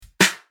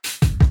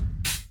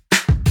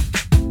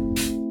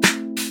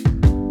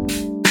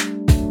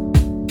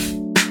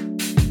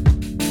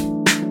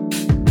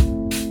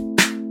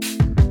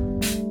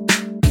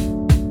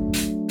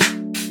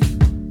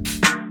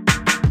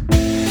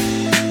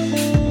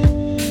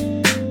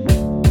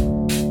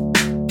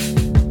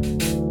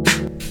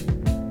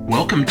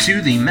welcome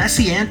to the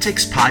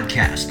Messianics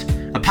podcast,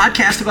 a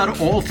podcast about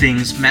all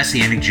things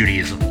Messianic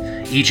Judaism.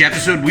 Each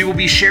episode we will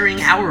be sharing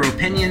our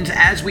opinions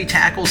as we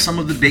tackle some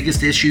of the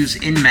biggest issues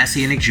in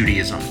Messianic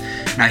Judaism.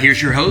 Now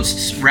here's your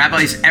hosts,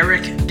 Rabbis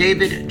Eric,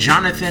 David,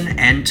 Jonathan,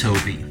 and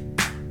Toby.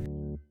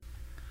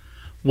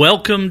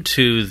 Welcome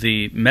to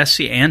the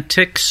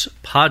Messianics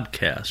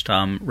podcast.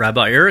 I'm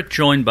Rabbi Eric,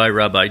 joined by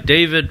Rabbi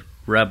David,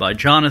 Rabbi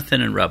Jonathan,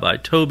 and Rabbi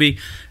Toby.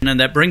 And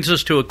that brings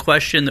us to a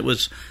question that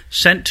was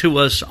sent to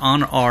us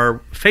on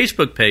our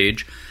Facebook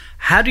page.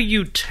 How do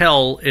you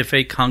tell if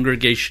a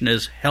congregation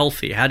is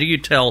healthy? How do you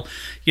tell?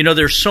 You know,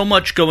 there's so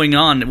much going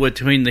on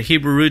between the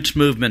Hebrew Roots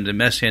movement and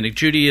Messianic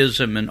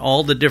Judaism and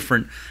all the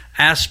different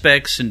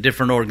aspects and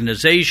different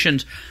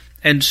organizations.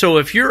 And so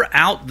if you're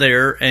out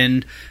there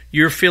and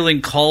you're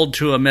feeling called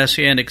to a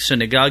Messianic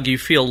synagogue, you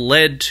feel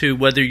led to,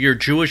 whether you're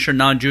Jewish or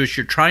non-Jewish,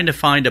 you're trying to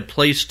find a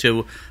place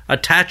to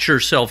attach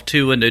yourself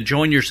to and to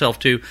join yourself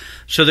to.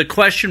 So the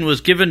question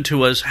was given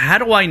to us, how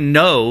do I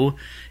know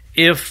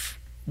if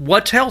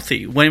what's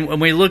healthy?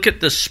 When we look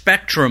at the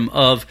spectrum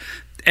of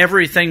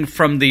everything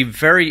from the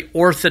very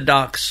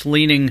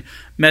orthodox-leaning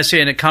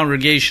Messianic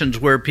congregations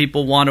where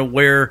people want to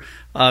wear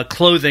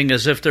clothing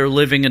as if they're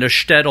living in a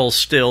shtetl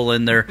still,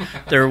 and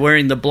they're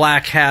wearing the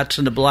black hats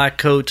and the black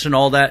coats and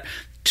all that,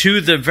 to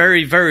the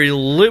very, very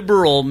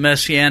liberal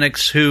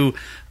Messianics who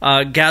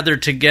gather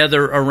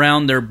together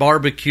around their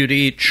barbecue to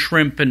eat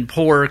shrimp and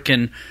pork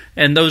and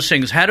those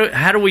things. How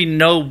do we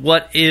know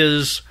what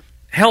is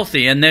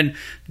healthy? And then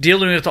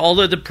dealing with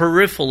all of the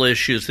peripheral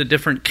issues, the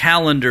different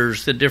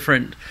calendars, the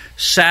different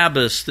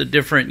Sabbaths, the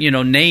different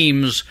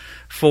names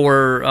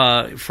for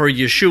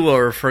Yeshua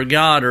or for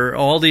God, or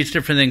all these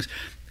different things.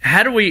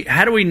 How do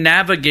we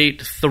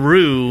navigate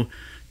through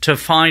to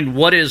find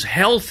what is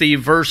healthy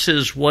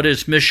versus what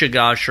is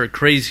mishigash or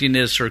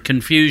craziness or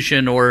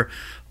confusion or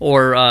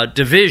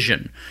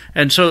division?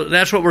 And so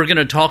that's what we're going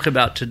to talk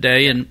about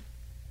today. And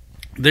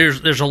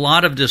there's a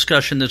lot of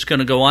discussion that's going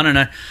to go on,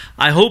 and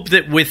I hope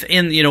that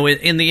within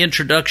in the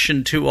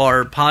introduction to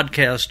our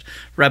podcast,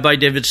 Rabbi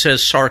David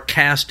says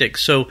sarcastic.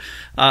 So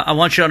I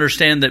want you to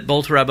understand that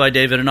both Rabbi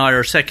David and I,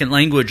 our second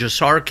language is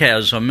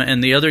sarcasm,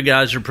 and the other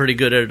guys are pretty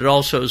good at it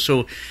also.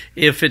 So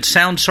if it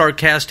sounds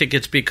sarcastic,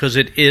 it's because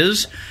it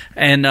is,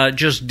 and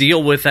just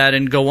deal with that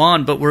and go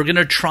on. But we're going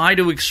to try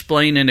to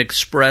explain and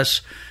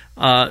express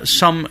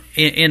some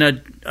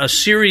in a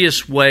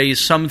serious way,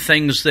 some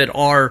things that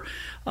are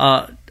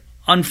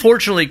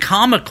unfortunately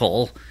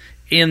comical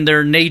in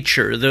their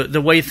nature,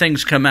 the way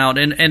things come out.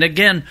 And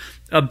again,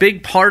 a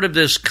big part of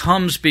this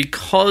comes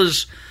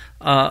because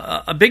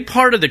a big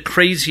part of the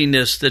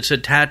craziness that's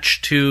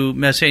attached to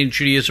Messianic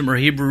Judaism or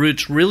Hebrew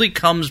roots really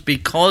comes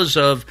because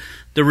of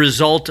the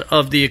result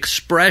of the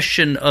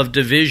expression of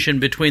division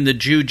between the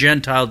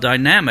Jew-Gentile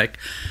dynamic.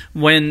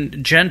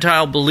 When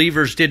Gentile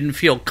believers didn't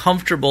feel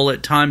comfortable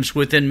at times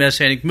within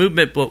Messianic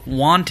movement but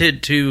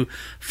wanted to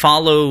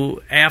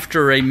follow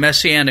after a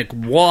Messianic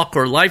walk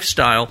or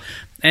lifestyle,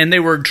 and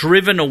they were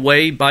driven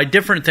away by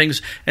different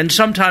things. And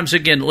sometimes,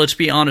 again, let's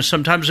be honest,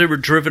 sometimes they were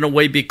driven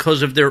away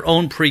because of their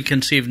own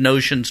preconceived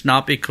notions,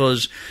 not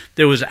because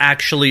there was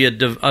actually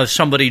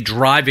somebody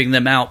driving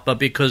them out, but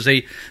because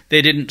they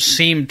didn't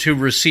seem to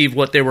receive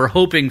what they were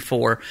hoping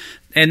for.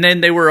 And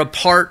then they were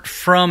apart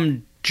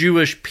from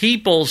Jewish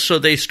people, so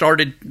they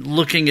started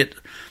looking at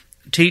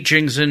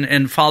teachings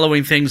and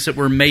following things that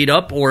were made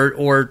up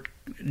or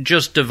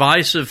just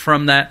divisive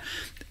from that.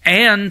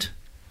 And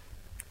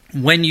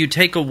when you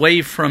take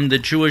away from the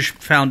Jewish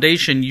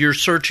foundation, you're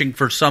searching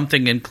for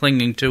something and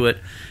clinging to it.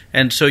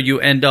 And so you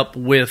end up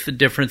with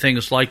different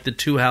things like the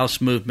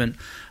two-house movement,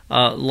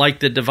 like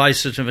the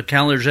divisiveness of the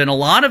calendars. And a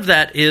lot of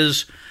that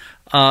is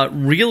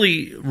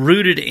really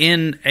rooted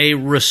in a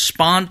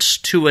response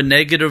to a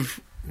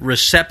negative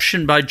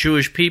reception by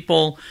Jewish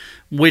people,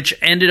 which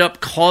ended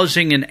up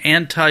causing an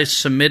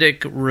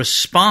anti-Semitic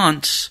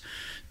response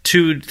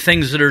to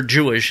things that are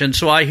Jewish. And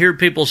so I hear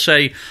people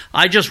say,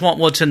 I just want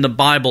what's in the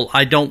Bible,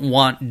 I don't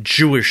want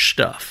Jewish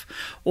stuff.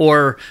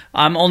 Or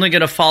I'm only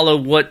going to follow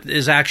what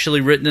is actually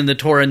written in the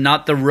Torah,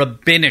 not the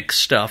rabbinic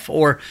stuff,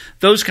 or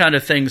those kind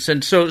of things.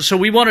 And so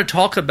we want to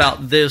talk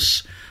about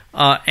this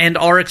and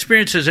our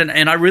experiences. And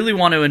I really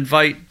want to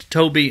invite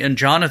Toby and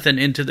Jonathan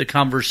into the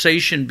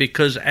conversation,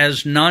 because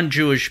as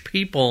non-Jewish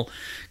people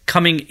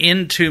coming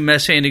into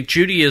Messianic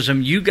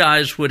Judaism, you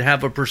guys would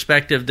have a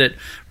perspective that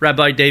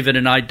Rabbi David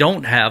and I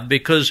don't have,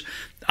 because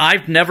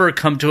I've never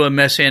come to a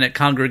Messianic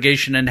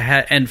congregation and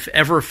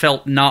ever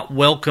felt not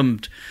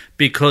welcomed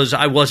because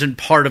I wasn't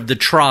part of the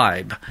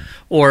tribe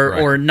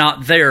or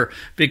not there,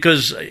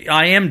 because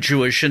I am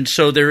Jewish, and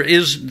so there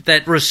is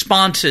that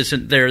response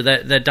isn't there,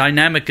 that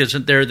dynamic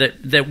isn't there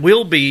that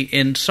will be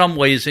in some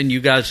ways in you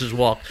guys'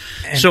 walk.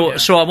 So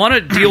I want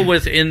to deal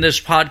with in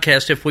this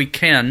podcast, if we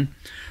can,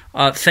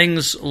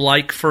 things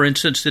like, for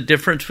instance, the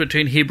difference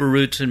between Hebrew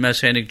roots and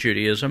Messianic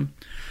Judaism.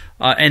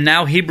 And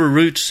now Hebrew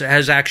roots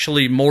has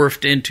actually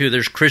morphed into,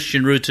 there's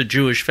Christian roots of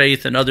Jewish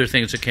faith and other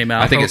things that came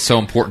out. I think it's so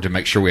important to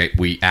make sure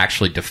we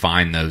actually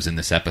define those in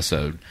this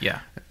episode. Yeah.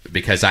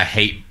 Because I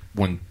hate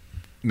when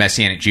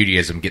Messianic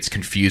Judaism gets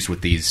confused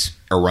with these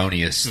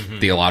erroneous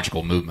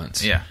theological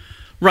movements. Yeah.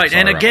 Right,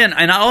 Sorry, and Robert. again,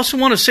 and I also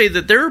want to say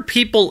that there are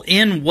people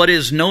in what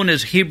is known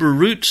as Hebrew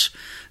roots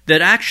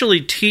that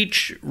actually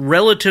teach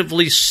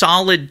relatively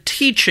solid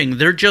teaching.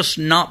 They're just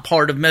not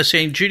part of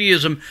Messianic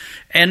Judaism,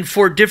 and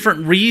for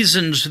different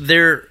reasons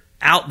they're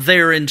out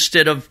there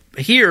instead of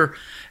here.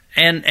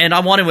 And I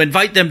want to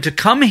invite them to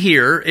come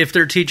here if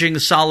they're teaching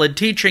solid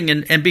teaching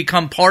and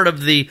become part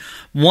of the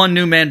one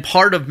new man,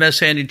 part of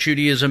Messianic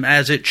Judaism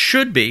as it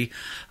should be.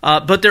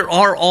 But there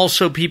are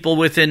also people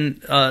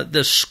within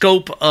the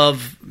scope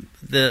of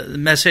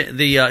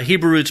the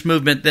Hebrew roots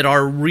movement that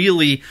are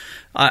really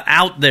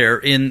out there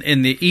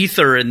in the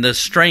ether and the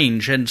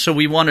strange, and so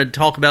we want to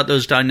talk about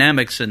those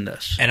dynamics in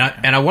this. And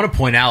I want to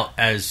point out,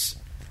 as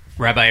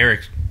Rabbi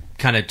Eric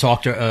kind of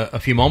talked a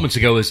few moments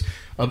ago, is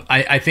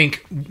I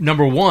think,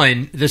 number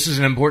one, this is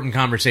an important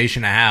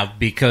conversation to have,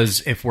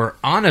 because if we're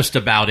honest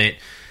about it,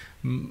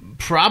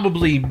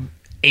 probably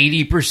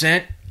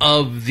 80%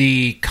 of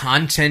the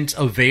content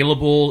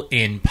available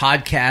in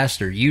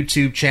podcasts or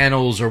YouTube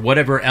channels or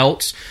whatever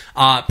else,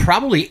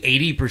 probably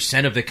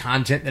 80% of the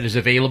content that is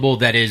available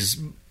that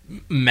is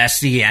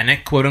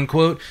messianic, quote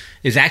unquote,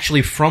 is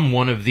actually from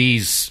one of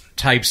these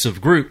types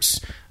of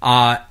groups.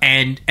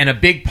 And a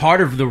big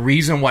part of the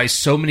reason why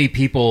so many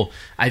people,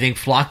 I think,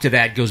 flock to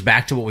that goes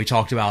back to what we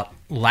talked about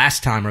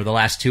last time, or the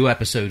last two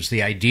episodes,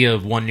 the idea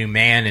of one new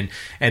man,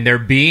 and there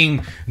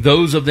being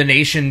those of the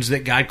nations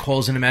that God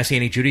calls into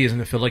Messianic Judaism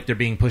that feel like they're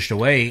being pushed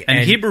away.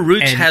 And Hebrew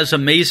Roots has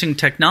amazing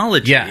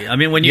technology. Yeah. I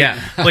mean, when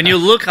you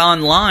look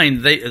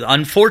online, they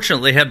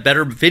unfortunately have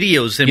better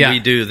videos than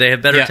we do. They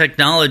have better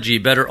technology,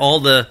 better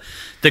all the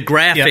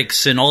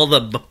graphics and all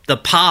the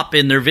pop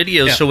in their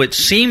videos, so it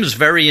seems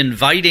very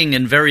inviting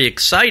and very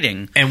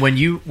exciting. And when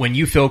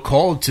you feel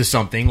called to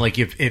something, like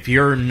if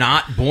you're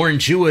not born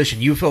Jewish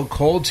and you feel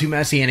called to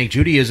Messianic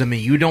Judaism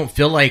and you don't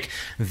feel like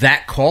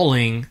that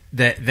calling,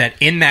 that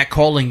in that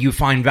calling you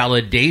find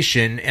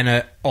validation in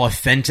an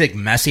authentic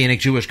Messianic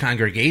Jewish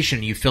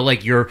congregation, you feel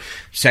like you're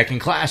second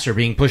class or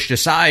being pushed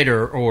aside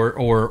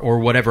or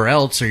whatever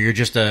else, or you're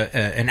just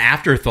an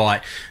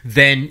afterthought,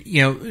 then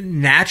the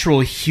natural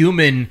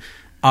human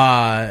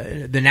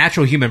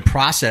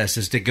process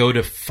is to go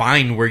to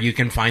find where you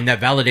can find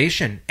that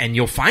validation, and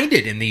you'll find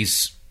it in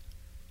these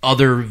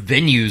other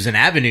venues and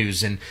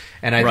avenues, and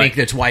I think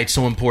that's why it's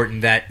so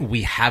important that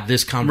we have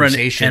this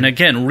conversation. And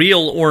again,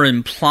 real or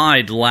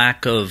implied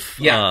lack of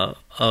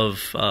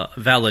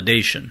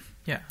validation.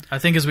 Yeah, I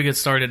think as we get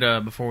started,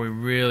 before we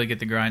really get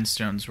the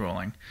grindstones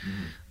rolling,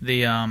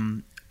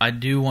 I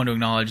do want to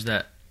acknowledge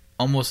that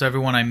almost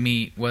everyone I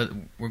meet,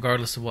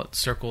 regardless of what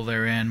circle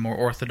they're in, more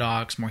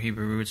Orthodox, more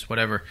Hebrew roots,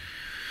 whatever,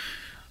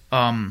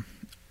 all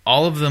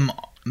of them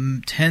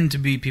tend to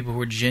be people who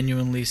are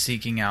genuinely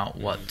seeking out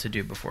what to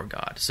do before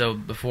God. So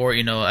before,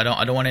 I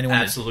don't want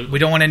anyone. We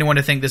don't want anyone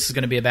to think this is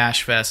going to be a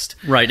bash fest,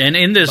 right? And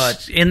in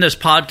this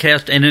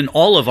podcast, and in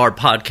all of our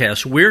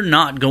podcasts, we're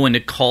not going to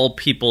call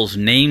people's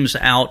names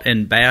out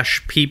and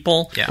bash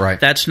people. Yeah. Right.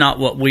 That's not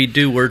what we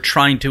do. We're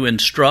trying to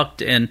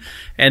instruct, and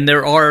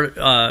there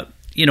are.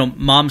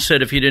 Mom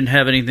said if you didn't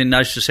have anything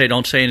nice to say,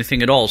 don't say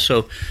anything at all.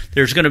 So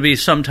there's going to be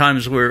some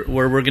times where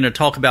we're going to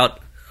talk about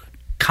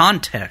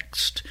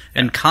context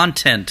and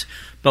content,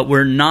 but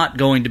we're not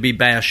going to be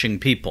bashing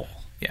people.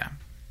 Yeah.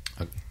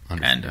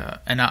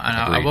 And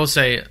I will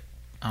say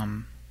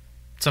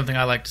something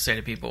I like to say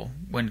to people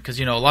because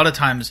a lot of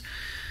times,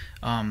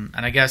 and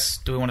I guess,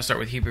 do we want to start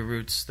with Hebrew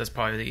roots? That's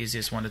probably the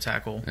easiest one to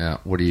tackle. Yeah.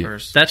 What do you?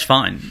 First? That's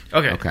fine.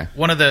 Okay.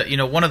 One of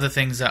the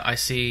things that I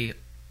see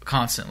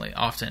constantly,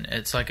 often,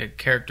 it's like a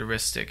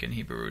characteristic in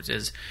Hebrew roots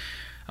is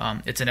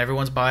it's in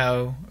everyone's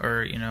bio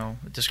or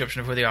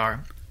description of who they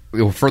are.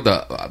 Well,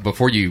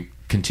 before you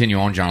continue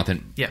on,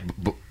 Jonathan,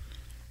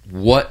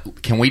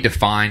 what can we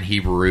define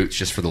Hebrew roots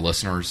just for the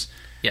listeners?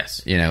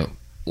 Yes.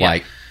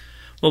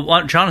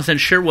 Well, Jonathan,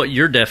 share what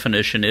your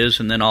definition is,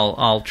 and then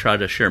I'll try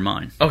to share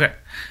mine. Okay.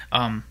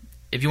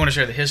 If you want to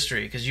share the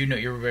history, because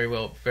you're very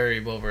well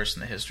versed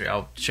in the history,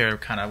 I'll share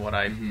kind of what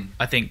I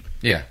think.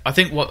 Yeah. I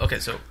think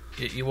so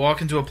you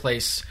walk into a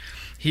place.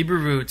 Hebrew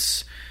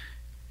roots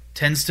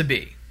tends to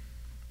be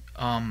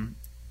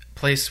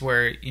place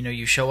where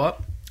you show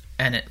up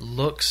and it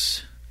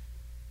looks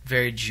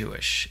very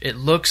Jewish. It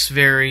looks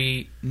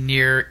very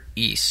Near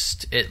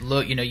East.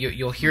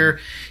 You'll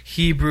hear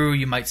Hebrew.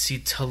 You might see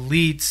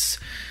talits,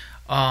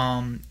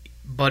 but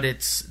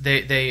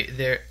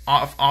they're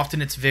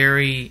often it's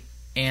very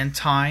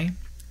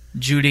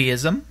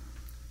anti-Judaism.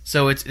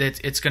 So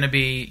it's going to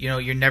be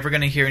you're never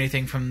going to hear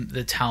anything from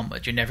the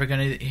Talmud. You're never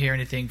going to hear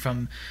anything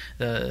from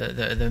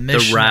the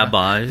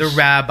Mishnah, the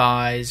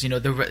rabbis.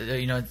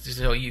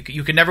 So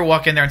you can never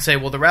walk in there and say,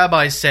 well, the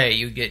rabbis say,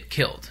 you get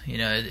killed.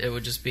 It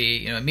would just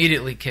be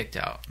immediately kicked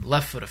out,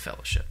 left foot of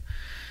fellowship.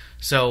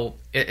 So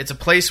it's a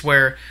place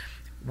where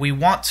we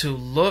want to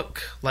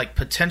look like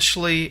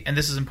potentially, and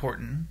this is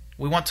important,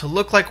 We want to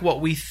look like what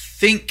we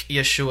think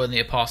Yeshua and the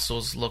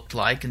apostles looked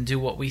like and do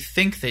what we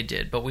think they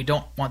did, but we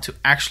don't want to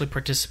actually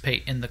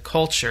participate in the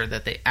culture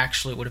that they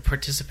actually would have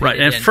participated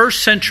in. Right, and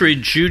first century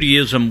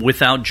Judaism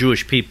without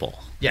Jewish people.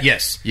 Yeah.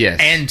 Yes.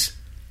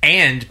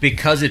 And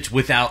because it's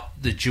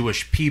without the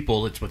Jewish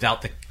people, it's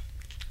without the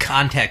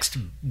context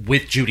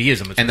with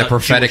Judaism. It's and the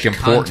prophetic Jewish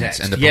importance context.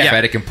 and the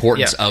prophetic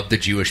importance of the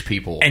Jewish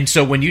people. And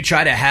so when you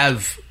try to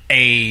have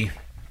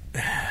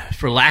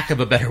for lack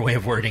of a better way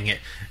of wording it,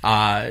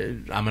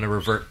 I'm going to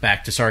revert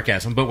back to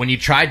sarcasm. But when you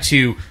try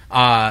to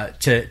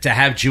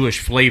have Jewish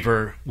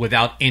flavor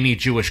without any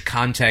Jewish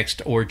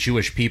context or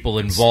Jewish people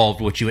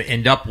involved, what you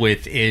end up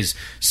with is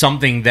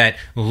something that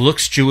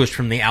looks Jewish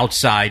from the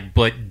outside,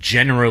 but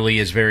generally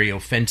is very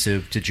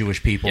offensive to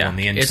Jewish people on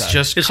the inside.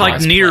 It's like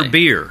near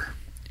beer.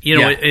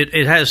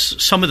 It has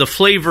some of the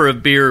flavor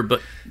of beer,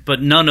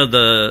 but none of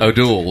the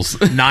O'Doul's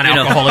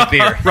non-alcoholic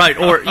beer, right?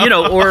 Or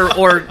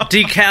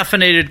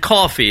decaffeinated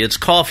coffee. It's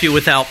coffee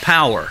without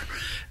power,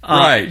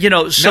 right?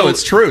 So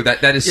it's true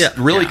that is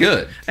really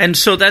good, and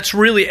so that's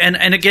really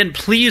and again,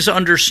 please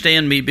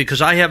understand me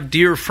because I have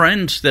dear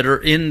friends that are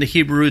in the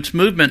Hebrew Roots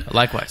movement.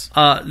 Likewise,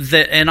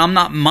 and I'm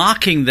not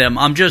mocking them.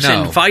 I'm just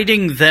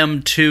inviting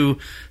them to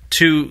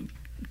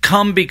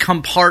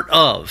become part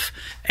of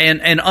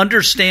and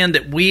understand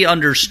that we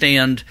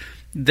understand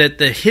that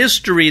the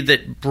history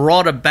that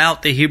brought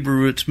about the Hebrew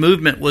Roots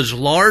movement was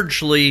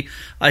largely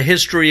a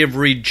history of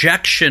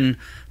rejection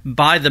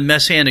by the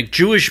Messianic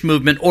Jewish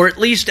movement, or at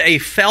least a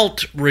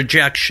felt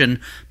rejection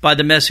by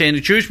the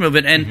Messianic Jewish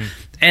movement.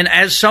 And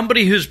as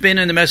somebody who's been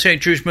in the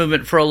Messianic Jewish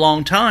movement for a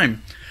long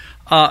time,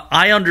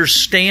 I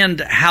understand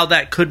how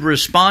that could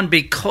respond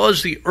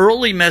because the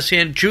early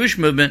Messianic Jewish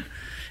movement,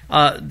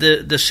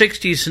 the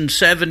 60s and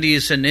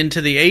 70s and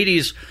into the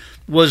 80s,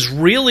 was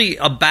really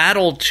a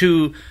battle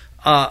to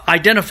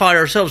identify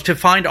ourselves, to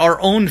find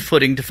our own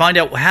footing, to find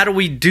out how do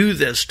we do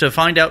this, to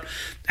find out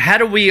how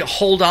do we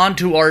hold on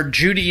to our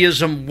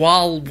Judaism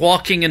while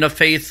walking in a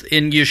faith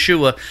in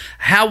Yeshua,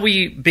 how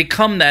we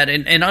become that,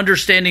 and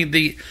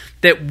understanding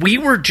that we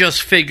were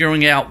just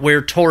figuring out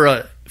where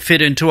Torah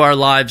fit into our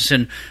lives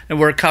and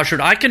where kosher.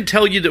 I can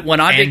tell you that when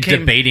I became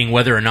debating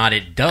whether or not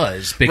it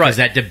does, because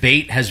that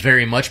debate has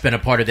very much been a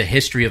part of the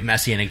history of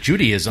Messianic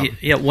Judaism.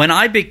 Yeah, when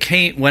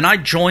I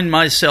joined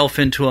myself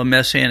into a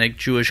Messianic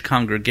Jewish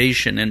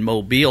congregation in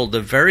Mobile,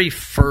 the very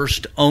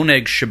first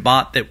Oneg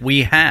Shabbat that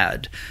we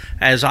had,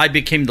 as I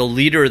became the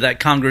leader of that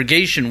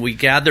congregation, we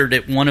gathered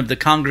at one of the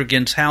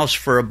congregants' house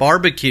for a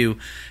barbecue,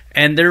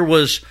 and there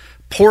was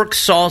pork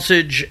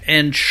sausage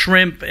and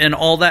shrimp and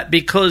all that,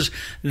 because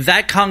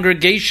that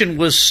congregation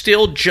was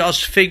still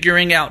just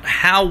figuring out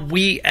how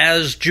we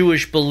as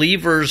Jewish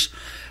believers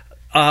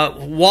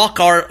walk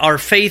our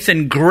faith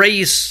and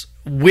grace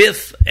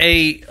with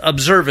a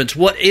observance.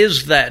 What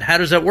is that? How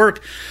does that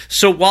work?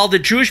 So while the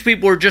Jewish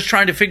people were just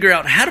trying to figure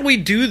out how do we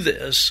do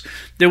this,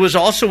 there was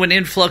also an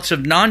influx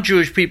of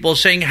non-Jewish people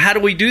saying, how do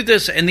we do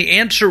this? And the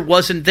answer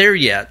wasn't there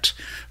yet,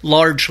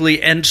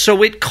 largely. And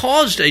so it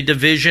caused a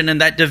division,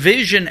 and that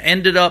division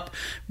ended up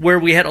where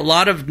we had a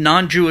lot of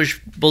non-Jewish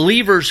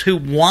believers who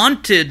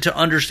wanted to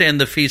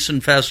understand the feasts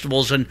and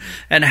festivals and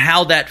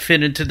how that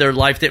fit into their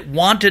life, that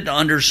wanted to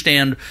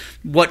understand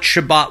what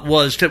Shabbat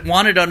was, that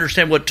wanted to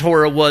understand what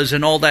Torah was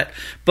and all that,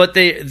 but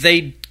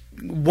there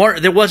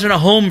wasn't a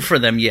home for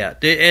them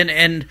yet.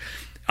 And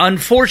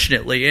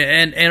unfortunately,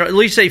 and at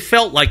least they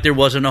felt like there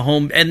wasn't a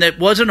home, and that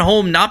wasn't a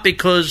home not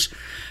because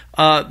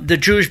the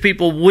Jewish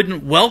people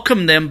wouldn't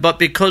welcome them, but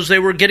because they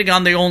were getting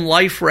on their own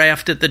life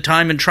raft at the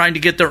time and trying to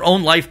get their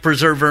own life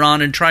preserver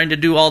on and trying to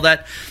do all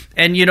that.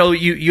 And,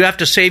 you have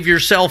to save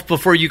yourself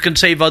before you can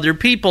save other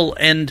people,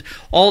 and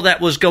all that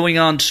was going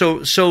on.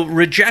 So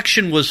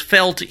rejection was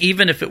felt,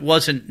 even if it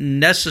wasn't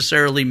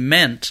necessarily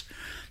meant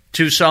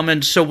to some.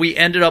 And so we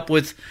ended up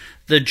with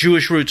the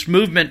Jewish Roots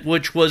movement,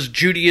 which was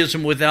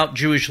Judaism without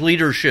Jewish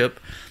leadership,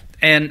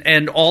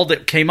 and all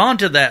that came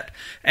onto that.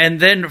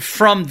 And then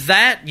from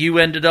that, you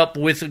ended up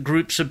with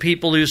groups of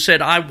people who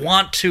said, I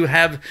want to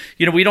have,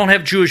 we don't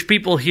have Jewish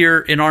people here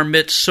in our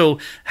midst, so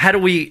how do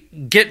we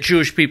get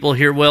Jewish people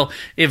here? Well,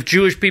 if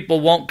Jewish people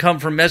won't come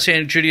from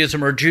Messianic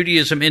Judaism or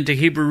Judaism into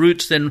Hebrew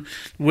Roots, then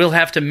we'll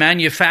have to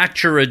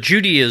manufacture a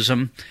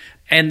Judaism.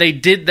 And they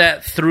did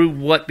that through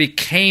what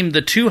became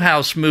the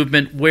two-house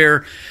movement,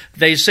 where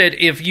they said,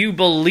 if you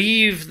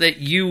believe that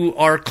you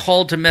are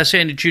called to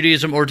Messianic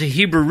Judaism or to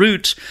Hebrew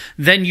Roots,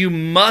 then you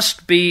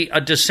must be a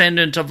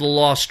descendant of the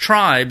lost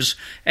tribes.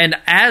 And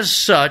as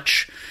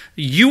such,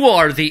 you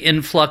are the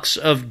influx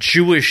of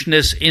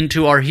Jewishness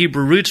into our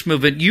Hebrew Roots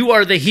movement. You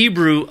are the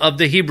Hebrew of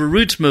the Hebrew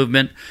Roots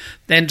movement.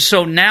 And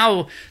so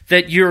now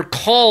that you're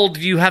called,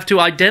 you have to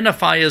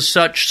identify as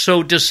such.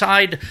 So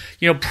decide,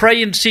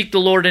 pray and seek the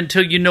Lord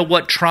until you know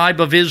what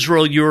tribe of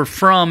Israel you're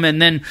from, and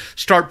then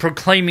start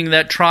proclaiming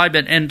that tribe.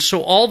 And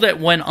so all that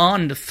went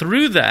on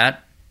through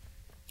that.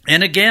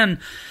 And again,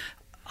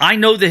 I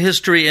know the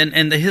history,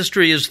 and the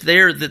history is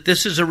there, that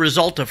this is a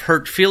result of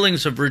hurt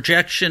feelings, of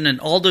rejection, and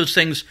all those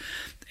things.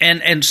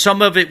 And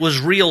some of it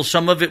was real,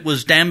 some of it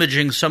was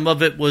damaging, some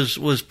of it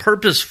was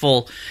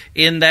purposeful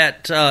in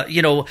that,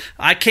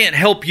 I can't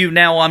help you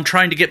now. I'm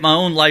trying to get my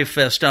own life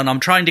vest done. I'm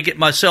trying to get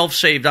myself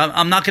saved.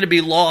 I'm not going to be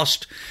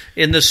lost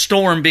in the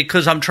storm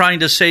because I'm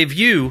trying to save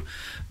you.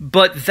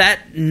 But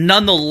that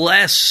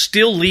nonetheless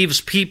still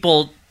leaves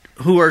people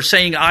who are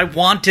saying, I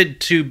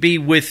wanted to be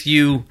with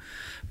you,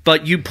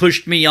 but you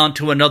pushed me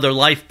onto another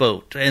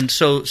lifeboat. And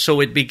so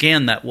it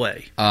began that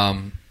way.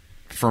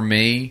 For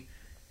me,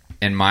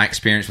 in my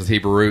experience with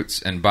Hebrew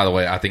roots, and by the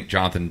way, I think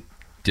Jonathan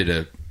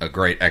did a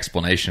great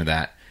explanation of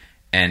that.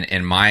 And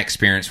in my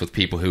experience with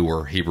people who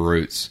were Hebrew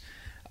roots,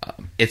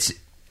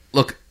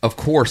 of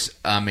course,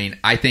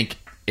 I think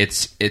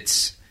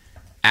it's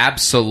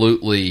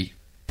absolutely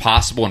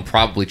possible and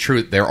probably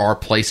true. There are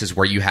places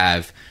where you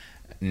have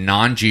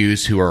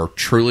non-Jews who are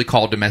truly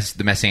called to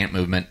the Messianic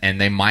movement, and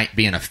they might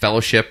be in a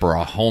fellowship or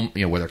a home,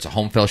 whether it's a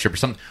home fellowship or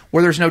something,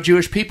 where there's no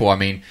Jewish people. I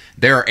mean,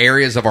 there are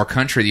areas of our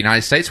country, the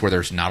United States, where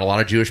there's not a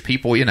lot of Jewish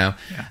people,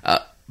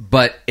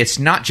 but it's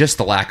not just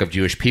the lack of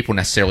Jewish people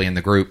necessarily in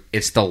the group.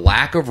 It's the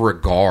lack of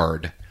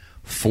regard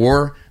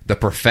for the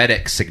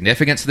prophetic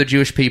significance of the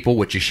Jewish people,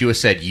 which Yeshua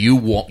said,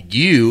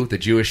 the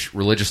Jewish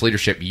religious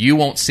leadership, you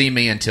won't see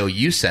me until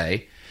you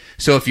say.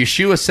 So if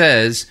Yeshua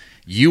says,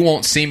 you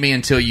won't see me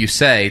until you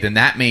say, then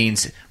that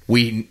means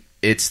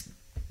it's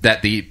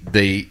that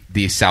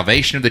the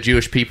salvation of the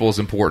Jewish people is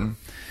important.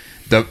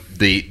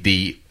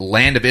 The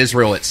land of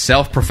Israel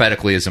itself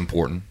prophetically is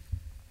important.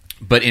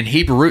 But in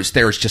Hebrew roots,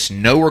 there is just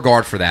no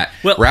regard for that.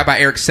 Well, Rabbi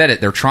Eric said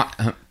it. They're trying.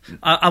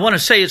 I want to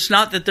say it's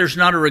not that there's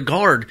not a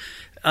regard,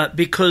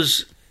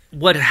 because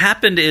what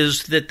happened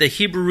is that the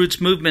Hebrew roots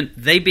movement,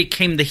 they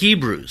became the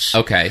Hebrews.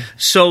 Okay.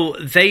 So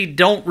they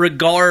don't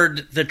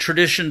regard the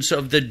traditions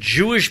of the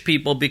Jewish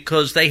people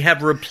because they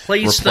have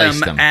replaced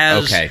them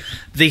as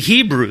the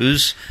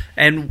Hebrews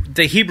and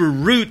the Hebrew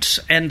roots,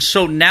 and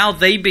so now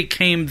they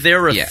became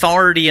their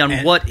authority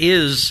on what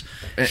is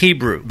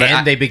Hebrew.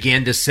 And they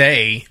began to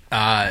say,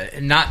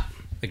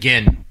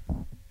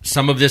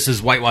 some of this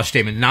is whitewash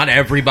statement. Not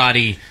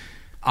everybody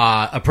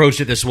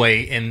approached it this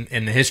way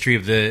in the history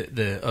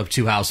of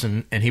Two House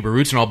and Hebrew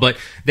roots and all, but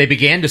they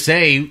began to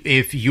say,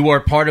 if you are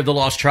part of the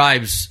lost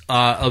tribes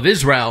of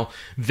Israel,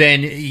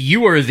 then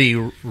you are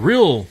the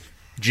real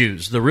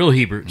Jews, the real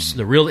Hebrews,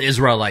 the real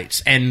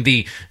Israelites, and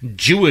the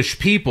Jewish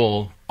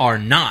people are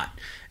not,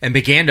 and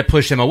began to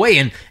push them away.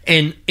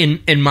 And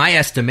in my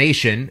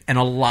estimation, in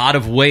a lot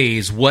of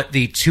ways, what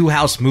the Two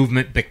House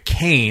movement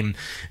became,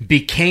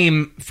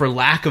 for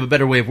lack of a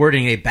better way of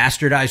wording, a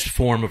bastardized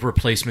form of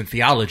replacement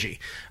theology,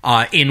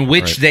 in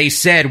which they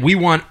said, we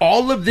want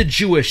all of the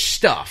Jewish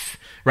stuff.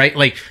 Right,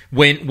 like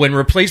when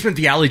replacement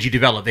theology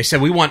developed, they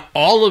said we want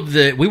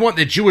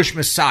the Jewish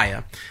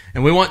Messiah,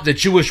 and we want the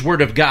Jewish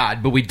Word of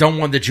God, but we don't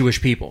want the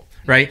Jewish people,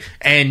 right?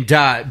 And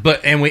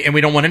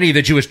we don't want any of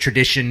the Jewish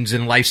traditions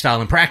and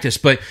lifestyle and practice.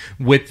 But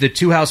with the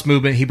Two House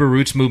movement, Hebrew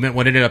roots movement,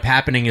 what ended up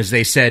happening is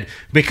they said,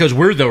 because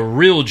we're the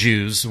real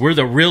Jews, we're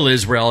the real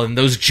Israel, and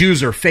those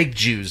Jews are fake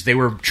Jews. They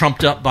were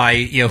trumped up by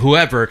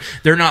whoever.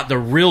 They're not the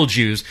real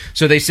Jews.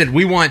 So they said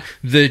we want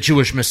the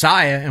Jewish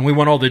Messiah, and we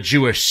want all the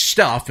Jewish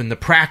stuff and the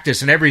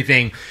practice and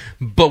everything,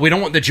 but we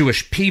don't want the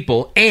Jewish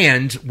people,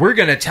 and we're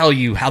going to tell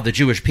you how the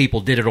Jewish people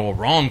did it all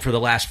wrong for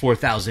the last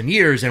 4,000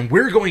 years, and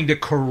we're going to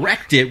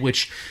correct it,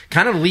 which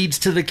kind of leads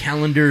to the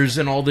calendars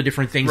and all the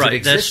different things that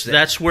exist.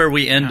 That's where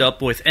we end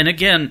up with. And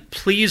again,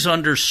 please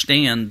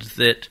understand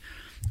that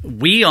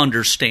we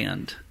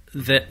understand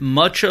that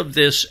much of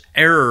this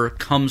error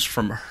comes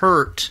from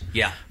hurt,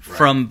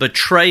 from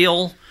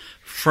betrayal,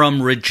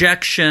 from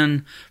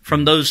rejection,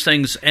 from those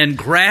things, and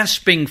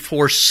grasping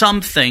for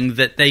something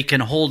that they can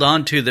hold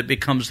on to that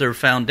becomes their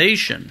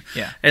foundation.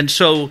 Yeah. And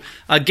so,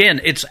 again,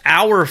 it's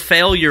our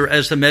failure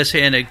as the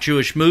Messianic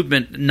Jewish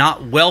movement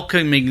not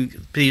welcoming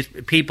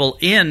people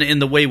in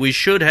the way we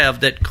should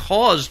have that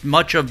caused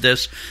much of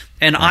this.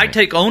 And I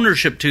take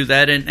ownership to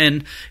that,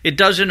 and it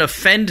doesn't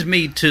offend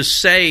me to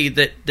say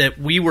that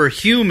we were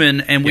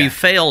human and we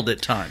failed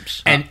at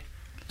times. And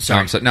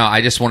Sorry. No,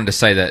 I just wanted to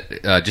say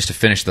that, just to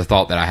finish the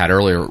thought that I had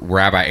earlier,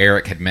 Rabbi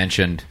Eric had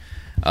mentioned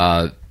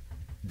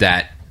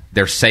that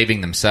they're saving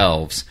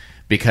themselves,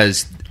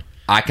 because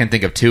I can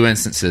think of two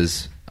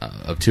instances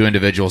of two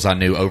individuals I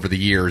knew over the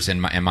years in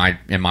my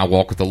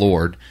walk with the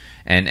Lord,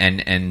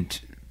 and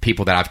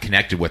people that I've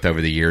connected with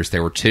over the years.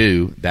 There were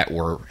two that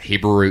were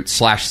Hebrew root /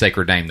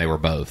 sacred name. They were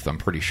both, I'm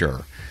pretty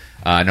sure.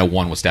 I know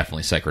one was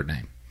definitely sacred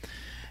name.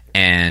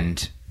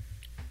 And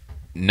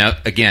no,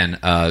 again,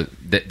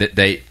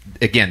 they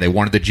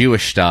wanted the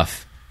Jewish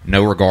stuff,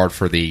 no regard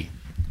for the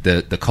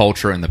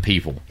culture and the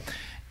people,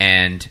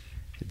 and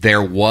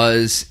there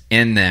was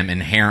in them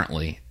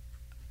inherently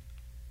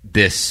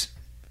this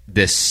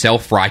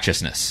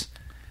self-righteousness,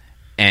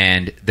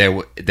 and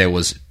there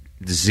was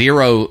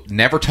zero.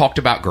 Never talked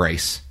about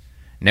grace,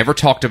 never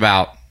talked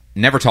about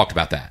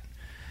that,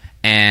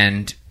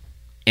 and.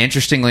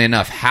 Interestingly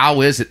enough, how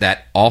is it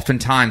that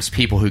oftentimes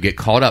people who get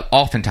caught up,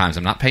 oftentimes,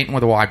 I'm not painting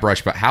with a wide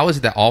brush, but how is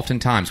it that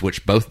oftentimes,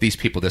 which both these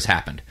people this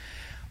happened,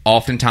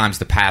 oftentimes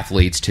the path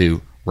leads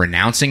to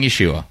renouncing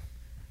Yeshua.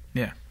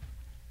 Yeah.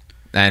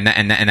 And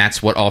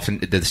that's what often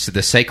the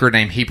sacred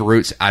name Hebrew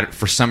roots.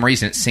 For some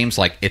reason, it seems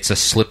like it's a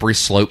slippery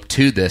slope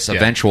to this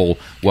eventual.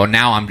 Well,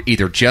 now I'm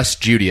either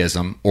just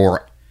Judaism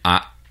or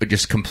I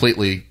just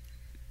completely,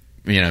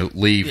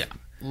 leave. Yeah.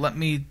 Let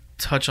me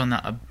touch on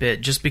that a bit,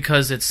 just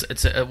because it's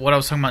what I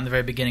was talking about in the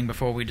very beginning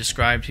before we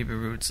described Hebrew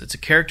roots. It's a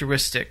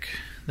characteristic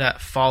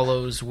that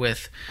follows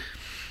with,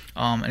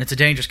 and it's a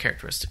dangerous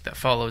characteristic that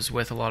follows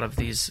with a lot of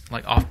these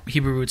like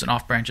Hebrew roots and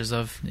off branches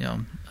of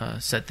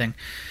said thing.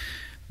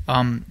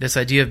 This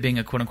idea of being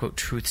a quote unquote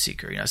truth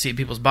seeker. I see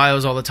people's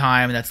bios all the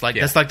time, and that's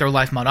like their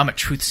life motto. I'm a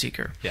truth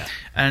seeker. Yeah.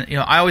 And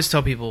I always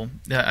tell people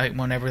that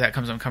whenever that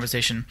comes up in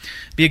conversation,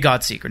 be a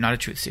God seeker, not a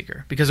truth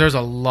seeker, because there's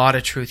a lot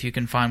of truth you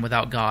can find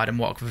without God, and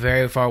walk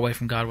very far away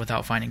from God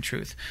without finding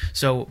truth.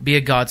 So be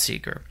a God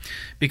seeker,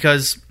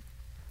 because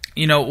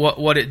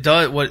what it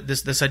does, what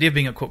this idea of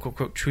being a quote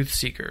unquote truth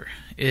seeker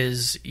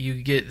is, you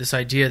get this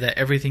idea that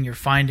everything you're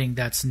finding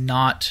that's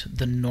not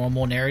the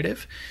normal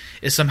narrative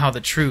is somehow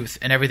the truth,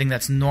 and everything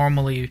that's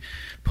normally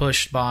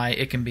pushed by,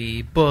 it can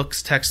be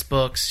books,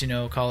 textbooks,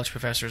 college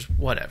professors,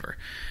 whatever,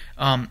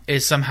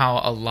 is somehow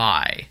a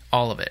lie,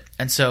 all of it.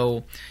 And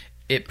so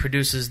it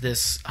produces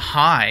this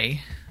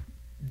high,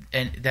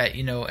 and that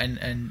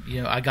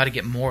I got to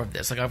get more of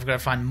this. Like, I've got to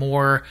find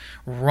more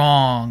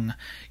wrong.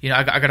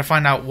 I got to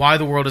find out why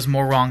the world is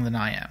more wrong than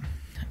I am.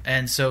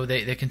 And so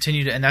they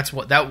continue to, and that's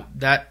what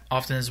that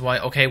often is why.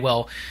 Okay,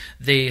 well,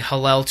 the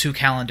Hallel 2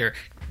 calendar,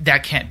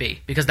 that can't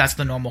be, because that's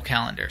the normal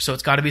calendar. So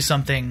it's got to be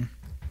something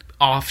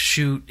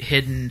offshoot,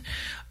 hidden.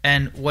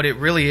 And what it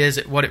really is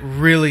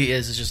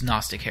just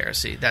Gnostic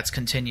heresy that's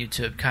continued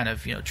to kind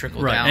of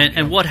trickle down.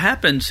 And what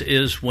happens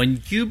is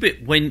when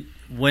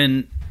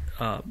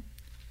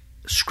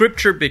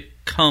Scripture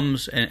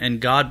becomes and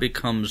God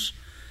becomes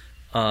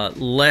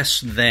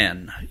less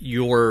than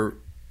your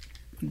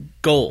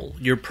goal,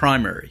 your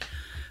primary,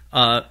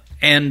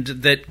 and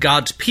that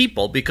God's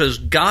people, because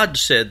God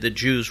said the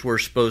Jews were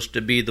supposed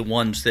to be the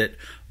ones that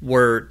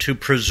were to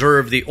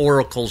preserve the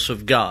oracles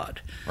of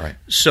God. Right.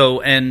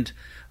 So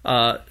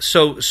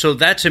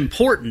that's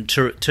important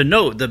to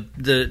know.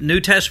 The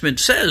New Testament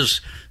says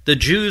the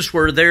Jews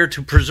were there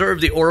to preserve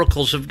the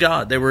oracles of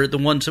God. They were the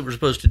ones that were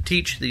supposed to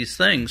teach these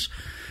things.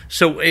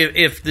 So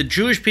if the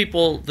Jewish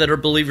people that are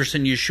believers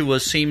in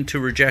Yeshua seem to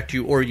reject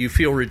you, or you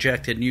feel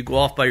rejected and you go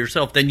off by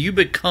yourself, then you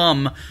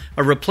become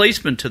a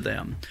replacement to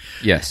them.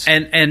 Yes.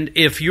 And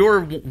if you're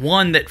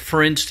one that,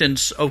 for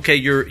instance, okay,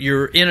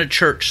 you're in a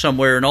church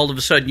somewhere and all of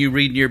a sudden you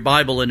read in your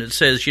Bible and it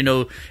says,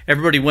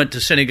 everybody went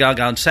to synagogue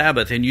on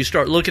Sabbath, and you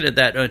start looking at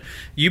that,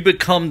 you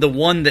become the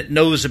one that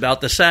knows about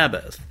the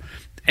Sabbath.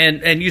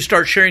 And you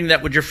start sharing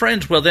that with your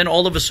friends, well, then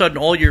all of a sudden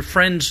all your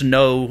friends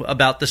know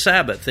about the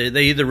Sabbath. They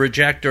either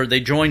reject or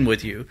they join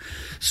with you.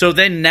 So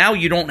then now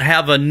you don't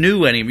have a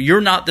new anymore. You're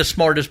not the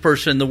smartest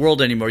person in the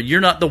world anymore.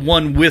 You're not the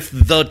one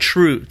with the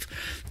truth.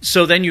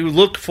 So then you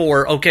look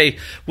for, okay,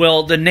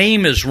 well, the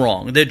name is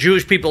wrong. The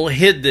Jewish people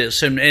hid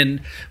this,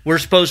 and we're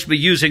supposed to be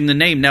using the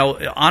name. Now,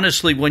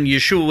 honestly, when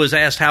Yeshua was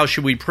asked, how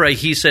should we pray,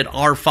 he said,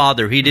 Our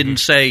Father. He didn't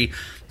say,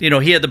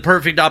 he had the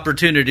perfect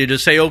opportunity to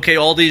say, okay,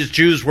 all these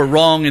Jews were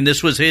wrong and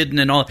this was hidden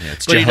and all. Yeah,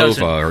 it's but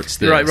Jehovah, or it's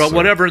this. Right,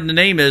 whatever the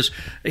name is.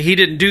 He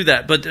didn't do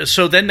that. But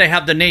so then they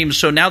have the name.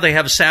 So now they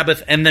have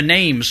Sabbath and the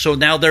name. So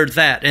now they're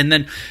that. And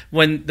then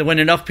when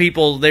enough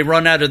people, they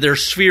run out of their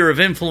sphere of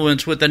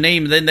influence with the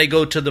name, then they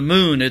go to the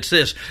moon, it's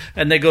this.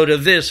 And they go to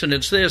this, and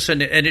it's this.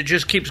 And it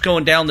just keeps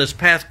going down this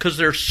path, because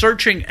they're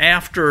searching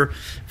after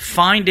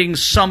finding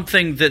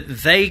something that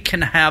they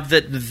can have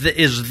that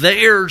is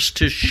theirs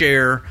to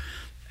share,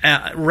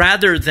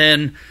 rather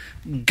than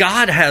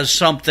God has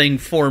something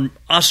for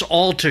us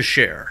all to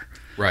share.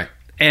 Right.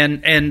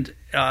 And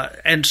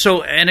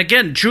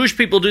again, Jewish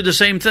people do the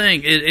same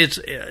thing.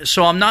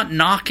 So I'm not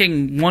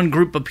knocking one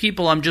group of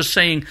people. I'm just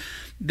saying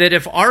that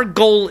if our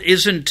goal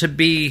isn't to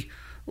be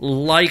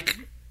like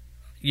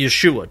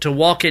Yeshua, to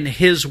walk in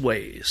his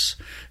ways,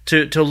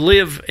 to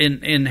live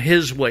in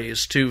his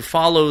ways, to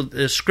follow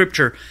the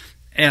Scripture,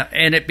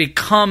 and it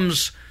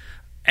becomes,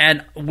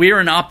 and we're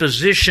in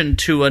opposition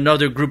to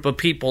another group of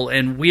people,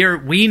 and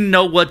we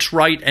know what's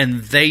right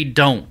and they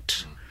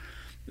don't,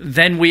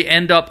 then we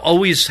end up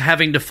always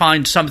having to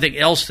find something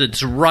else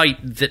that's right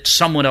that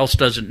someone else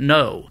doesn't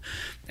know.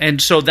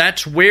 And so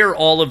that's where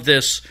all of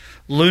this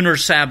lunar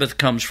Sabbath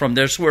comes from.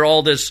 That's where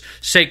all this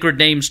sacred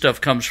name stuff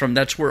comes from.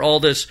 That's where all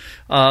this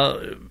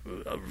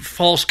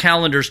false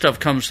calendar stuff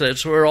comes from.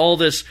 That's where all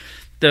this,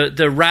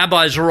 the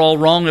rabbis are all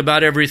wrong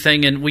about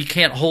everything, and we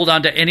can't hold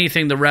on to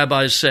anything the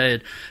rabbis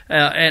said.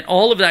 And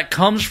all of that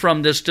comes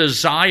from this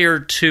desire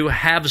to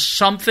have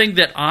something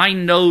that I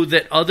know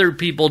that other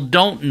people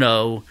don't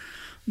know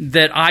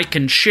that I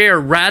can share,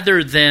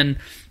 rather than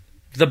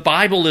the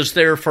Bible is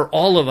there for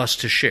all of us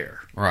to share.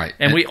 Right.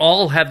 And we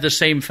all have the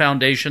same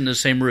foundation, the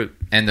same root.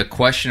 And the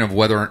question of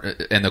what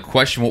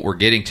we're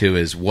getting to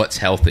is what's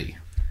healthy.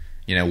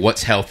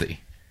 What's healthy.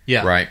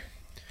 Yeah. Right.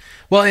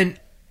 Well,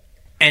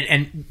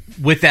 And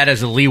with that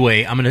as a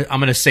leeway, I'm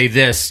gonna say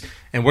this,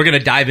 and we're gonna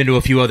dive into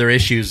a few other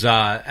issues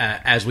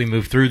as we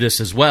move through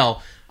this as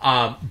well.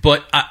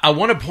 But I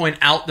want to point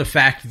out the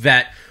fact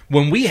that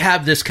when we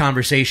have this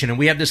conversation, and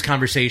we have this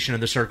conversation in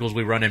the circles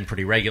we run in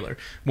pretty regular,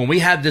 when we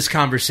have this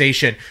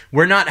conversation,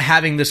 we're not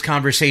having this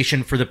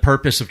conversation for the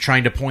purpose of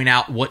trying to point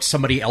out what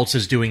somebody else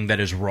is doing that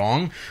is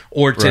wrong,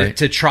 or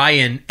to try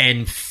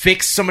and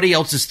fix somebody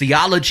else's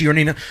theology or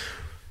anything.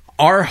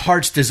 Our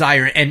heart's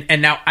desire,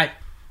 and now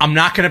I'm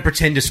not going to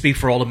pretend to speak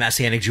for all of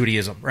Messianic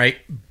Judaism, right?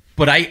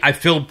 But I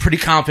feel pretty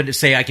confident to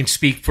say I can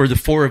speak for the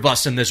four of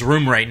us in this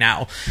room right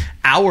now.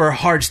 Our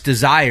heart's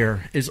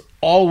desire is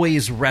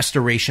always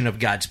restoration of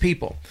God's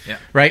people,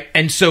 right?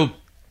 And so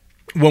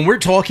when we're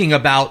talking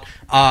about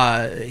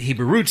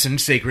Hebrew roots and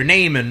sacred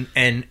name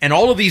and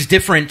all of these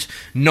different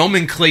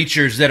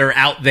nomenclatures that are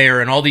out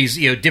there, and all these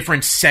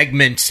different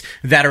segments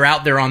that are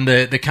out there on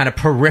the kind of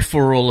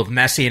peripheral of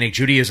Messianic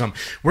Judaism,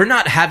 we're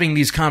not having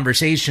these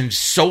conversations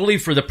solely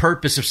for the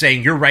purpose of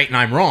saying you're right and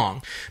I'm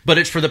wrong, but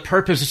it's for the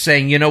purpose of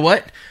saying, you know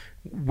what?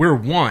 We're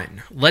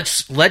one.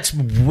 Let's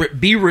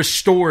be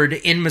restored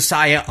in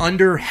Messiah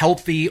under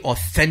healthy,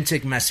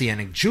 authentic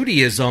Messianic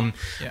Judaism,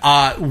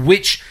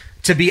 which,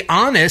 to be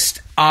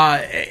honest,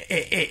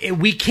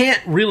 we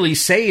can't really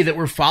say that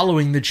we're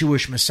following the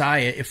Jewish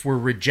Messiah if we're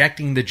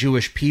rejecting the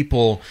Jewish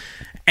people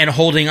and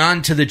holding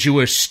on to the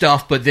Jewish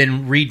stuff, but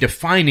then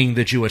redefining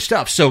the Jewish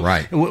stuff. So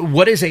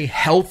what is a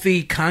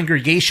healthy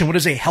congregation? What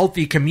is a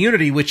healthy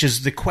community? Which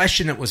is the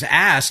question that was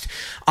asked.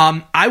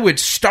 I would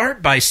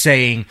start by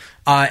saying,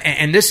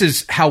 and this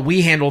is how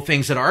we handle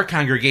things at our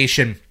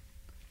congregation,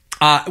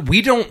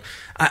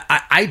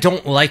 I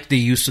don't like the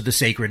use of the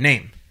sacred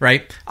name.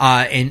 Right?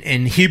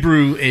 In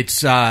Hebrew,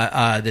 it's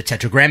the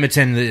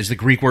tetragrammaton is the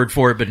Greek word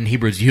for it, but in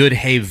Hebrew it's Yud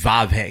He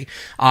Vav He.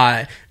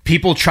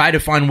 People try to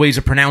find ways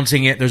of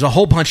pronouncing it. There's a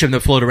whole bunch of them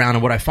that float around,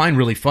 and what I find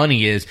really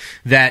funny is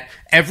that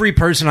every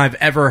person I've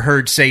ever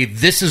heard say,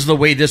 this is the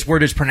way this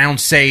word is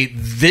pronounced, say,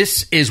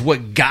 this is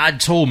what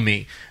God told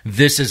me,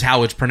 this is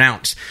how it's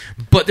pronounced.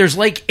 But there's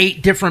like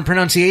 8 different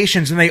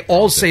pronunciations, and they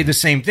all say the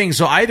same thing.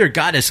 So either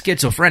God is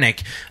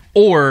schizophrenic,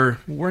 or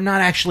we're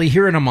not actually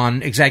hearing him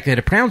on exactly how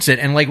to pronounce it.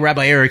 And like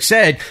Rabbi Eric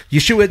said,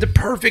 Yeshua had the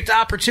perfect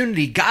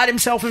opportunity. God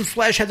himself in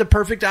flesh had the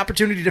perfect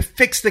opportunity to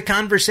fix the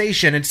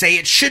conversation and say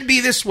it should be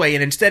this way.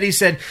 And instead he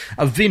said,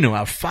 Avinu,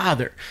 our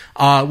Father,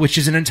 which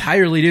is an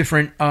entirely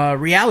different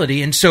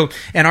reality. And so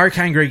in our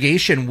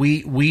congregation,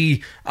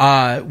 we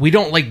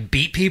don't like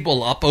beat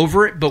people up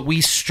over it, but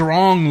we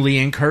strongly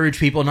encourage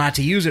people not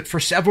to use it for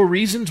several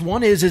reasons.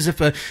 One is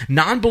if a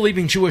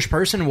non-believing Jewish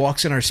person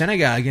walks in our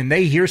synagogue and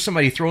they hear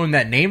somebody throwing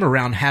that name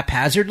around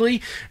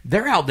haphazardly,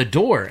 they're out the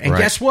door. And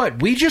guess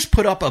what? We just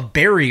put up a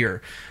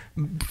barrier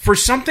for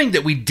something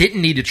that we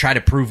didn't need to try to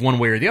prove one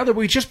way or the other.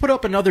 We just put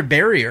up another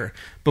barrier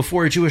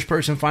before a Jewish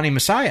person finding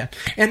Messiah.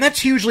 And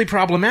that's hugely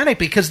problematic,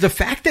 because the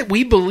fact that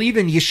we believe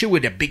in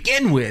Yeshua to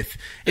begin with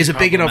is a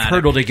big enough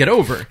hurdle to get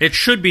over. It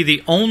should be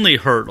the only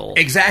hurdle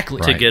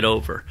to get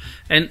over.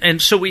 And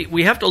so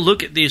we have to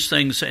look at these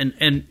things.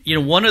 And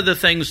one of the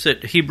things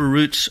that Hebrew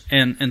Roots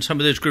and some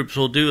of these groups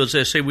will do is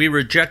they say, we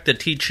reject the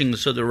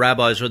teachings of the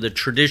rabbis or the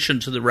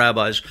traditions of the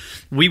rabbis.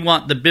 We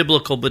want the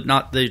biblical but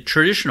not the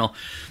traditional.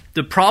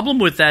 The problem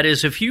with that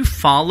is if you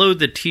follow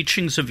the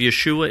teachings of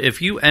Yeshua,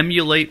 if you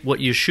emulate what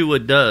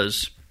Yeshua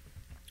does,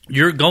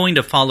 you're going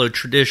to follow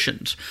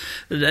traditions.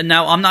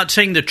 Now, I'm not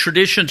saying the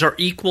traditions are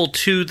equal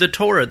to the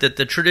Torah, that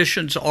the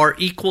traditions are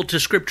equal to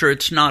Scripture.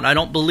 It's not. I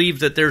don't believe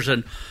that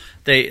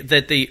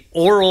that the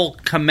oral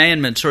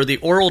commandments or the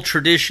oral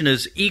tradition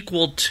is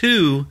equal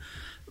to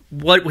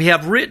what we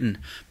have written.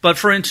 But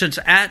for instance,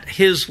 at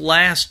his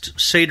last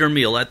Seder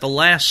meal, at the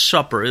Last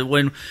Supper,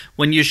 when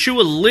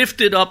Yeshua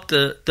lifted up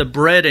the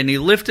bread and he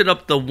lifted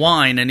up the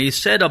wine and he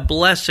said a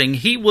blessing,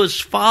 he was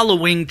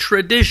following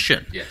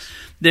tradition. Yes.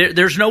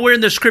 There's nowhere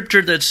in the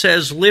Scripture that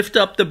says, lift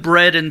up the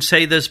bread and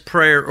say this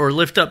prayer, or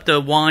lift up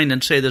the wine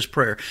and say this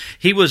prayer.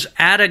 He was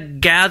at a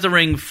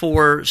gathering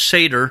for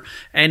Seder,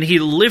 and he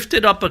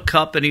lifted up a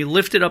cup, and he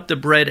lifted up the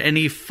bread, and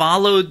he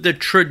followed the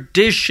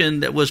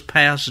tradition that was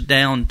passed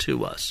down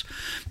to us.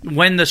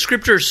 When the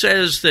Scripture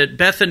says that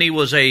Bethany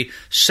was a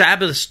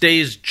Sabbath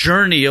day's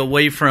journey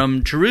away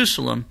from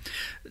Jerusalem,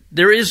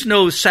 there is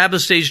no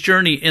Sabbath day's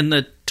journey in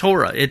the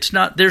Torah.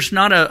 There's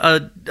not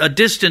a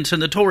distance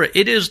in the Torah.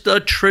 It is the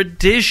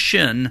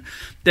tradition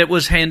that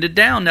was handed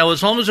down. Now,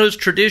 as long as those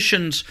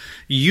traditions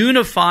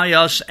unify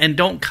us and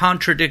don't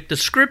contradict the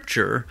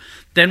Scripture,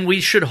 then we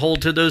should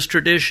hold to those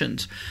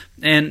traditions.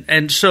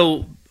 And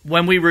so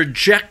when we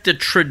reject the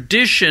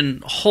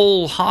tradition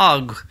whole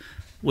hog,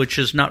 which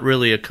is not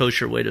really a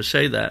kosher way to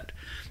say that,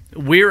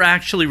 we're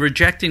actually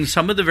rejecting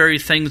some of the very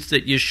things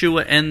that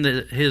Yeshua and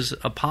his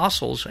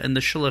apostles and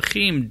the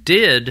Shilachim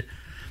did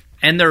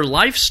and their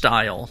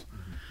lifestyle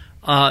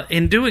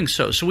in doing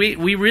so. So we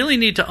really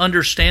need to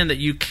understand that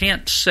you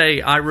can't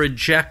say, I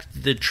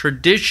reject the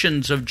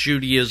traditions of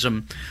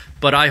Judaism,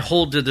 but I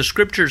hold to the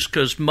Scriptures,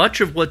 because much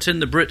of what's in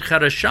the Brit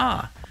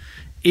Chadashah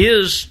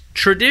is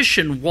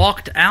tradition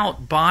walked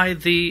out by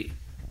the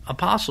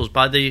apostles,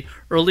 by the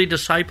early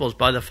disciples,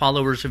 by the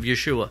followers of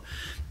Yeshua.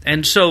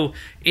 And so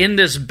in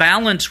this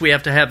balance we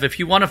have to have, if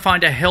you want to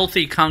find a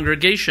healthy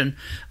congregation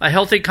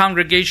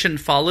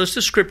follows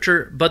the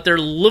Scripture, but they're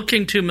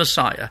looking to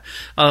Messiah.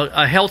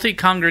 A healthy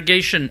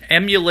congregation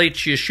emulates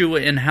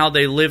Yeshua in how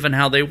they live and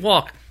how they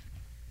walk.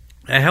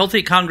 A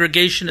healthy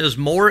congregation is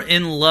more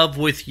in love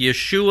with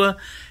Yeshua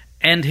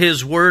and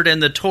His Word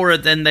and the Torah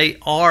than they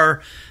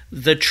are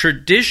the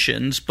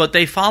traditions, but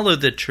they follow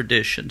the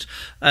traditions.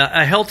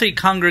 A healthy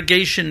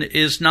congregation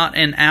is not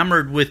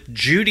enamored with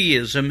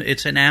Judaism,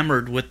 it's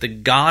enamored with the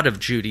God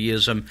of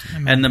Judaism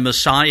and the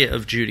Messiah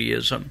of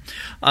Judaism.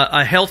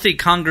 A healthy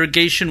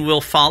congregation will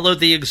follow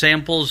the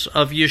examples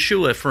of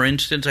Yeshua. For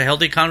instance, a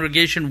healthy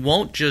congregation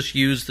won't just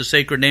use the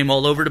sacred name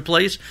all over the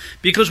place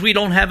because we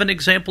don't have an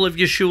example of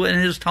Yeshua and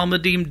his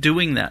Talmudim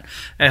doing that.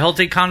 A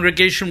healthy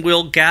congregation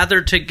will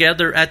gather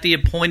together at the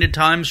appointed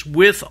times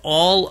with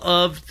all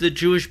of the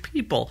Jewish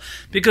people,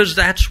 because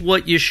that's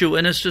what Yeshua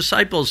and his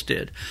disciples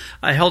did.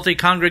 A healthy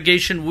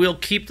congregation will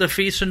keep the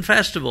feasts and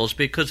festivals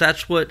because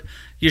that's what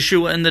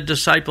Yeshua and the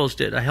disciples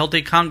did. A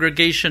healthy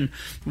congregation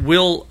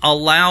will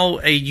allow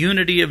a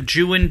unity of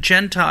Jew and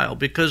Gentile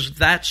because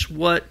that's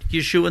what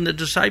Yeshua and the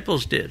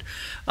disciples did.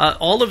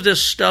 All of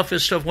this stuff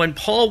is stuff. When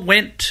Paul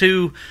went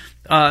to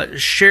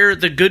share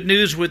the good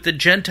news with the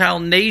Gentile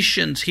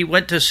nations, he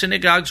went to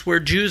synagogues where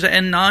Jews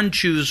and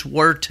non-Jews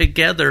were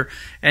together,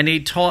 and he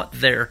taught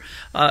there.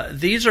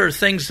 These are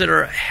things that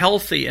are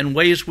healthy and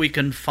ways we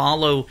can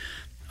follow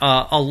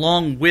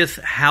along with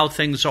how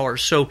things are.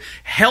 So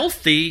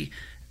healthy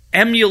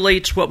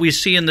emulates what we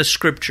see in the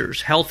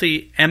Scriptures.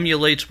 Healthy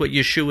emulates what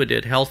Yeshua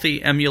did.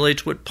 Healthy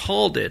emulates what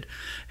Paul did.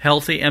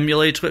 Healthy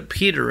emulates what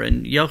Peter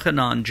and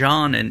Yochanan,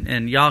 John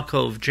and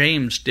Yaakov,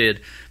 James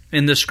did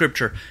in the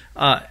Scripture.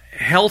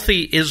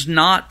 Healthy is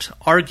not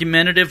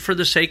argumentative for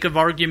the sake of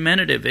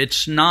argumentative.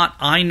 It's not,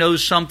 I know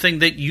something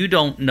that you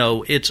don't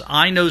know. It's,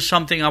 I know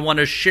something I want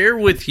to share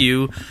with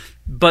you,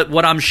 but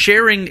what I'm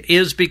sharing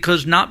is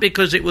not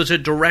because it was a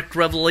direct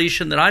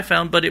revelation that I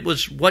found, but it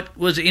was what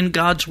was in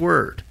God's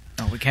Word.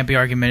 Oh, we can't be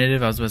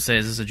argumentative. I was about to say,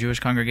 is this a Jewish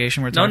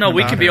congregation we're talking about? No,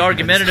 we can be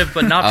argumentative,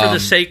 but not for the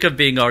sake of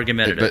being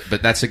argumentative.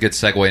 But that's a good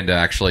segue into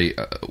actually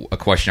a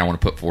question I want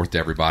to put forth to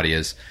everybody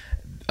is,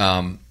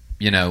 in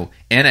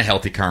a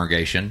healthy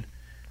congregation,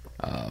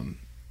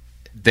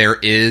 there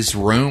is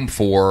room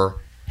for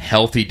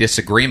healthy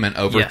disagreement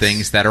over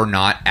things that are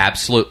not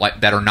absolute,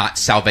 that are not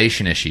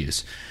salvation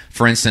issues.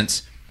 For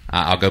instance,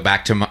 I'll go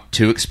back to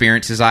two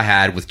experiences I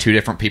had with two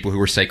different people who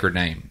were sacred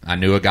name. I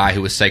knew a guy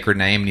who was sacred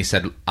name, and he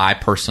said, I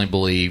personally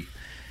believe.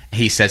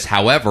 He says,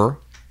 however,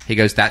 he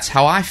goes, that's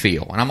how I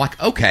feel. And I'm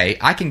like, okay,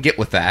 I can get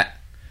with that,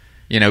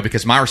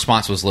 because my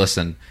response was,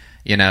 listen,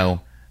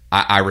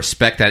 I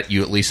respect that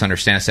you at least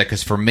understand that,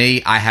 because for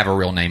me, I have a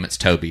real name. It's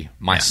Toby.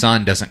 My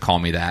son doesn't call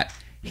me that.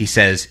 He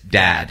says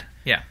Dad.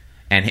 Yeah.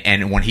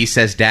 And when he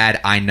says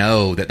Dad, I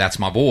know that that's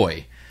my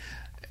boy.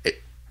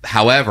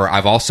 However,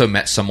 I've also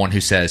met someone who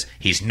says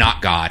he's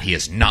not God, he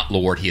is not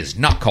Lord, he is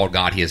not called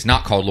God, he is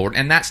not called Lord,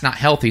 and that's not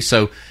healthy.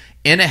 So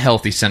in a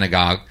healthy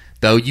synagogue,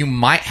 though, you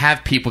might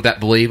have people that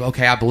believe,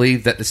 okay, I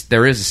believe that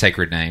there is a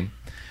sacred name.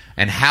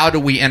 And how do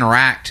we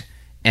interact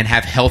and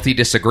have healthy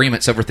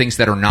disagreements over things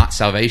that are not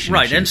salvation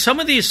Right, issues? and some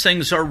of these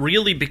things are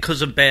really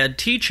because of bad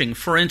teaching.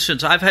 For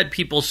instance, I've had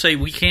people say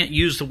we can't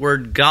use the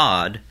word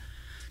God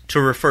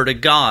to refer to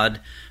God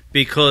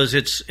because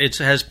it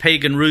has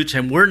pagan roots,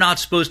 and we're not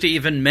supposed to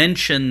even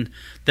mention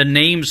the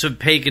names of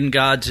pagan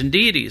gods and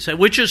deities,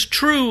 which is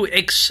true,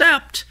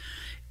 except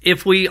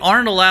if we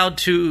aren't allowed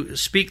to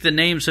speak the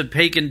names of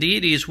pagan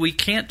deities, we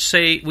can't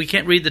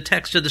read the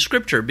text of the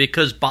Scripture,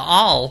 because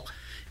Baal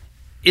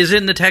is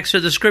in the text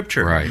of the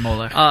Scripture. Right.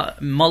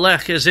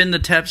 Molech is in the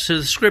text of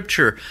the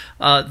Scripture.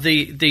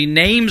 The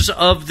names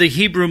of the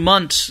Hebrew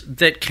months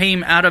that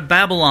came out of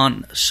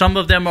Babylon, some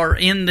of them are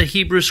in the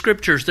Hebrew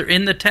Scriptures. They're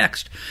in the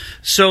text.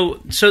 So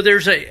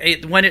there's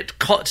when it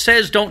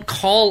says don't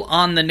call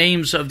on the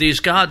names of these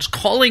gods,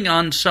 calling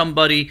on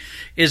somebody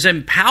is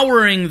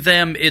empowering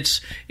them. It's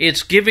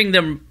giving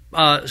them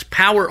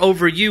power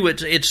over you.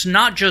 It's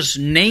not just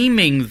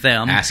naming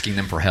them, asking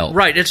them for help.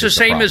 Right. It's the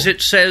same as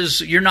it says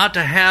you're not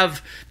to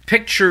have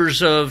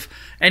pictures of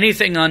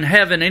anything on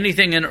heaven,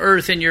 anything in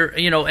earth,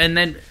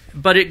 and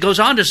but it goes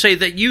on to say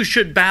that you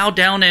should bow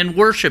down and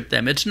worship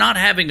them. It's not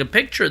having a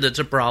picture that's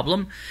a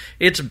problem.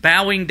 It's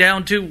bowing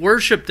down to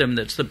worship them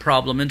that's the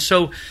problem. And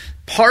so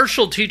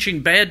partial teaching,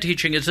 bad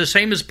teaching, is the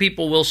same as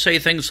people will say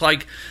things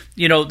like,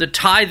 the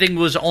tithing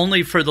was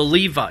only for the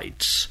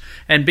Levites.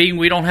 And being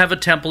we don't have a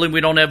temple and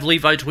we don't have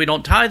Levites, we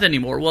don't tithe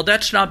anymore. Well,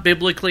 that's not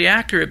biblically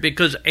accurate,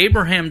 because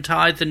Abraham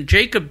tithed and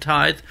Jacob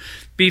tithed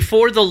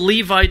before the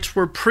Levites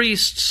were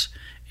priests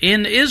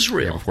in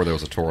Israel. Yeah, before there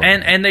was a Torah.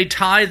 And they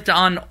tithed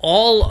on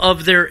all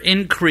of their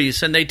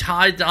increase, and they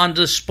tithed on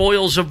the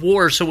spoils of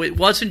war. So it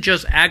wasn't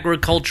just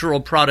agricultural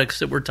products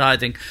that were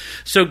tithing.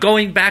 So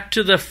going back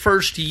to the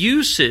first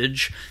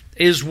usage,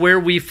 is where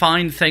we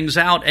find things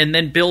out and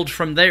then build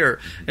from there.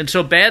 And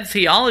so bad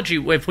theology,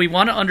 if we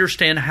want to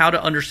understand how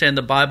to understand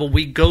the Bible,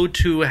 we go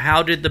to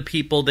how did the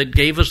people that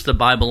gave us the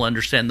Bible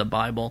understand the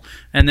Bible,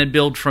 and then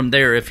build from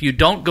there. If you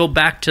don't go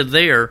back to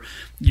there,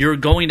 you're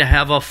going to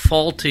have a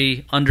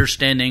faulty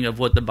understanding of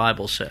what the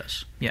Bible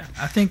says. Yeah,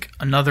 I think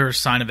another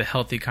sign of a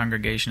healthy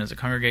congregation is a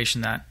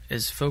congregation that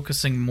is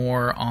focusing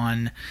more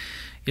on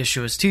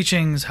Yeshua's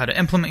teachings, how to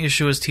implement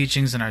Yeshua's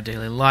teachings in our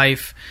daily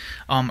life,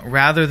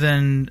 rather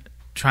than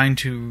trying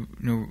to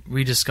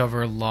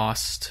rediscover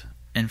lost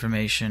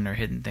information or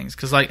hidden things.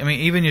 Because,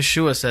 even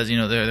Yeshua says,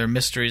 their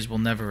mysteries we'll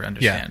never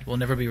understand, will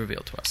never be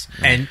revealed to us,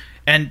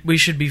 and we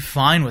should be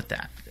fine with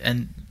that.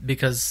 And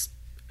because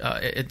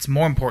it's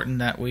more important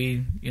that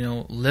we,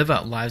 live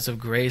out lives of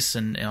grace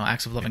and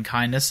acts of loving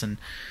kindness and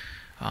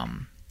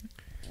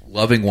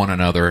loving one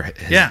another.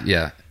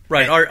 Yeah.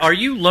 Right. Are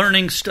you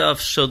learning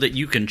stuff so that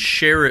you can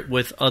share it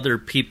with other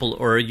people,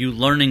 or are you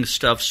learning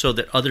stuff so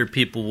that other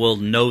people will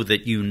know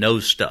that you know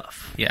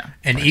stuff? Yeah.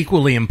 And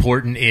equally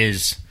important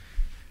is,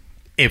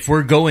 if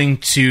we're going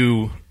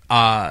to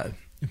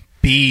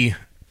be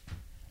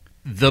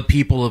the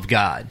people of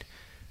God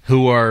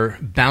who are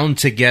bound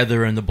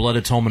together in the blood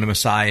atonement of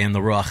Messiah and the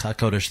Ruach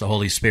HaKodesh, the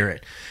Holy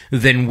Spirit,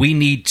 then we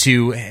need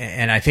to,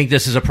 and I think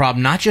this is a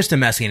problem not just in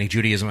Messianic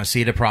Judaism, I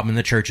see it a problem in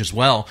the church as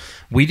well,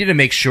 we need to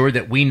make sure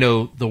that we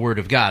know the Word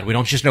of God. We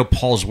don't just know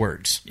Paul's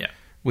words. Yeah.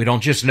 We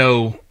don't just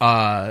know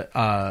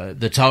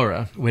the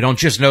Torah. We don't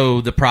just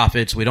know the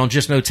prophets. We don't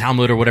just know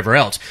Talmud or whatever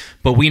else.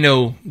 But we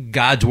know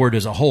God's Word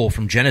as a whole,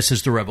 from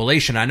Genesis to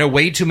Revelation. I know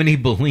way too many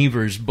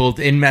believers, both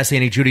in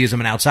Messianic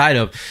Judaism and outside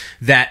of,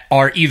 that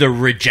are either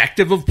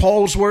rejective of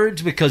Paul's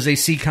words because they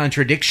see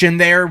contradiction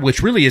there,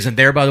 which really isn't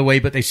there, by the way,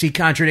 but they see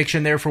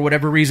contradiction there for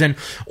whatever reason,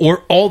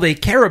 or all they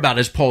care about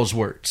is Paul's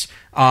words.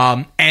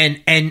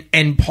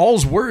 And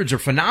Paul's words are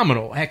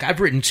phenomenal. Heck, I've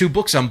written 2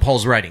 books on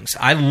Paul's writings.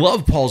 I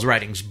love Paul's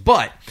writings,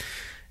 but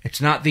it's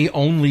not the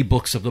only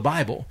books of the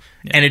Bible.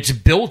 Yeah. And it's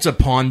built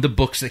upon the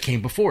books that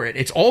came before it.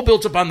 It's all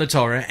built upon the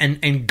Torah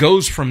and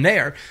goes from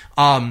there.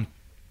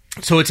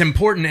 So it's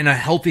important in a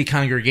healthy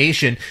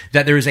congregation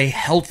that there is a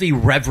healthy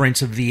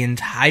reverence of the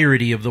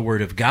entirety of the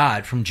Word of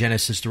God from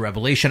Genesis to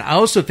Revelation. I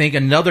also think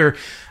another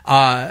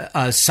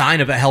a sign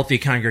of a healthy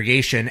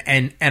congregation,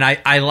 and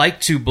I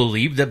like to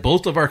believe that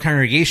both of our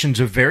congregations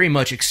have very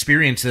much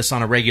experienced this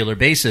on a regular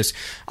basis,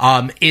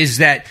 is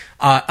that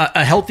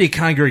a healthy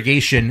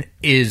congregation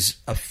is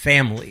a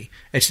family.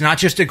 It's not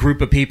just a group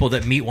of people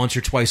that meet once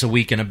or twice a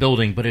week in a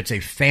building, but it's a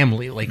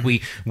family. Like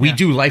we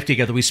do life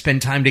together, we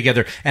spend time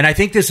together. And I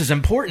think this is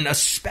important,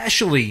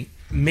 especially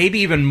maybe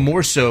even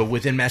more so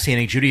within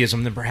Messianic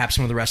Judaism than perhaps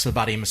some of the rest of the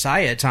body of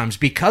Messiah at times,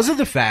 because of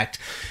the fact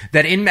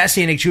that in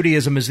Messianic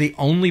Judaism is the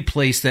only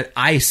place that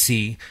I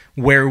see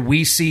where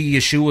we see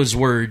Yeshua's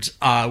words,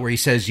 where he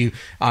says, "You,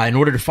 in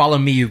order to follow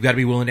me, you've got to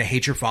be willing to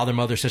hate your father,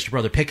 mother, sister,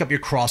 brother. Pick up your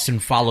cross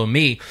and follow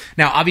me."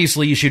 Now,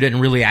 obviously, Yeshua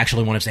didn't really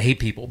actually want us to hate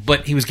people,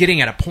 but he was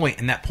getting at a point,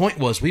 and that point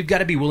was we've got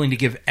to be willing to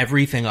give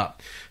everything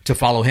up to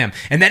follow him,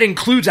 and that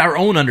includes our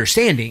own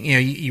understanding. You know,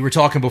 you were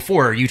talking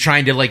before, are you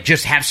trying to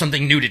just have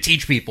something new to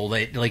teach people,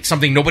 like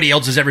something nobody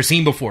else has ever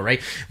seen before, right?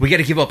 We got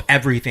to give up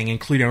everything,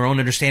 including our own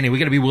understanding. We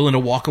got to be willing to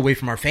walk away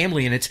from our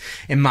family, and it's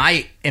in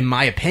my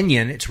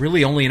opinion, it's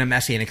really only in a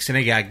Messianic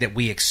synagogue that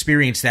we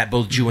experience that,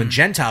 both Jew and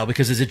Gentile,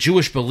 because as a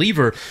Jewish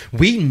believer,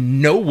 we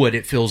know what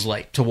it feels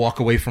like to walk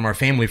away from our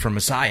family for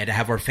Messiah, to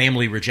have our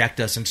family reject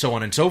us, and so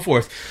on and so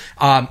forth.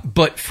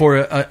 But for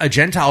a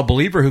Gentile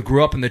believer who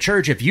grew up in the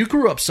church, if you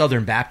grew up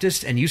Southern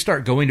Baptist and you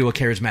start going to a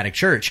charismatic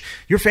church,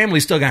 your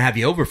family's still going to have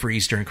you over for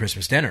Easter and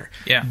Christmas dinner.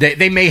 Yeah.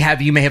 You may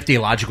have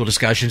theological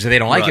discussions and they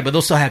don't like it, but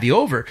they'll still have you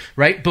over,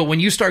 right? But when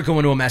you start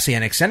going to a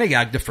Messianic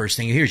synagogue, the first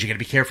thing you hear is you got to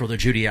be careful. They're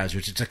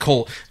Judaizers. It's a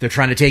cult. They're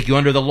trying to take you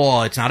under the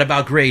law. It's not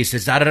about grace.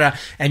 It's da-da-da.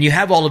 And you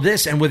have all of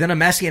this. And within a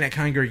Messianic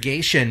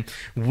congregation,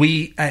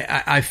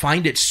 I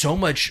find it so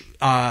much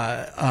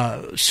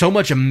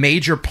a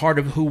major part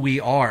of who we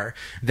are,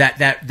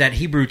 that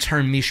Hebrew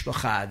term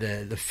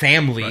mishpacha, the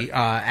family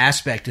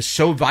aspect, is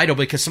so vital,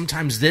 because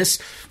sometimes this,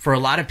 for a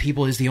lot of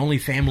people, is the only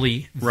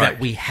family that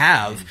we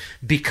have,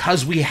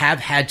 because we have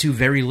had to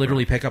very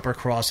literally pick up our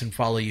cross and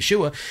follow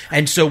Yeshua.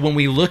 And so when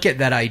we look at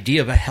that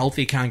idea of a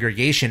healthy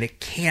congregation,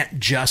 it can't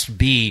just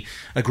be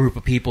a group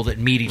of people that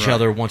meet each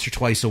other once or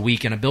twice a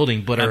week in a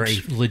building, but are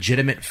a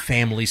legitimate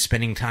family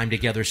spending time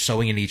together,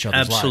 sowing in each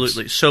other's lives.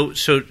 Absolutely.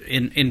 So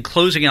in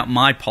closing out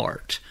my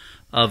part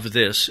of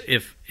this,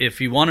 if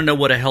you want to know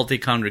what a healthy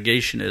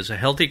congregation is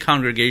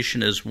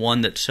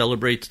one that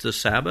celebrates the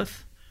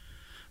Sabbath,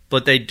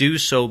 but they do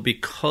so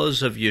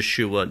because of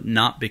Yeshua,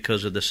 not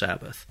because of the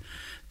Sabbath.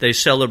 They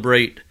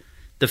celebrate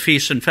the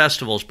feasts and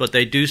festivals, but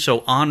they do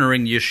so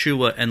honoring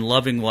Yeshua and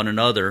loving one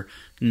another,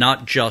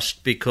 not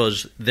just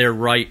because they're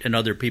right and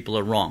other people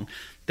are wrong.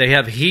 They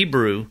have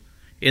Hebrew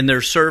in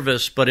their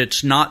service, but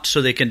it's not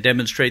so they can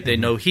demonstrate they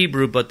know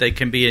Hebrew, but they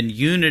can be in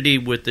unity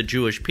with the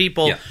Jewish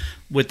people,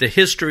 with the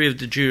history of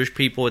the Jewish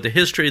people, with the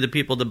history of the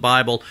people of the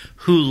Bible,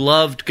 who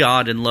loved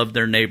God and loved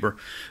their neighbor,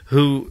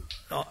 who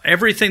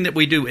everything that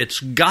we do, it's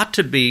got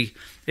to be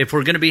if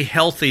we're going to be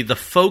healthy, the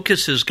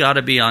focus has got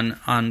to be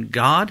on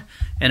God,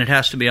 and it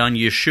has to be on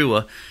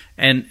Yeshua,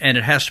 and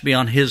it has to be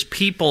on His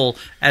people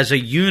as a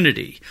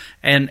unity.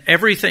 And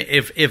everything,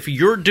 if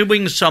you're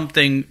doing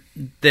something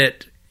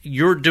that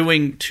you're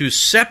doing to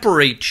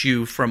separate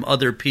you from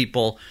other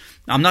people,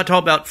 I'm not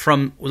talking about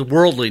from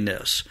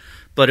worldliness,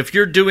 but if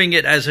you're doing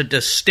it as a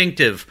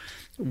distinctive,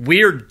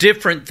 we're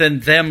different than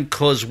them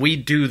because we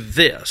do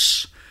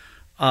this,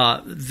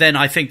 then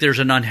I think there's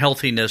an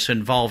unhealthiness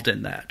involved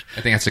in that.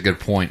 I think that's a good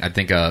point. I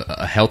think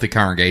a healthy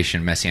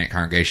congregation, Messianic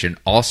congregation,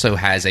 also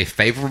has a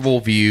favorable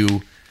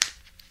view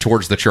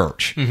towards the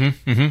church.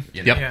 Mm-hmm. Mm-hmm.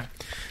 You know? Yep. Yeah.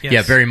 Yes.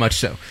 Yeah, very much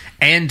so.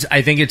 And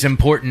I think it's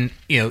important,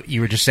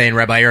 you were just saying,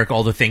 Rabbi Eric,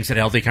 all the things that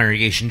a healthy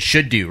congregation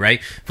should do,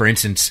 right? For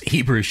instance,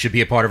 Hebrew should be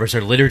a part of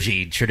our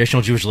liturgy.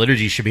 Traditional Jewish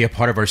liturgy should be a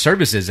part of our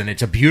services. And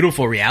it's a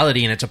beautiful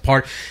reality. And it's a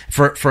part,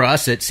 for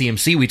us at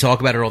CMC, we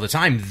talk about it all the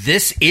time.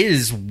 This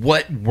is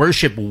what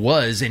worship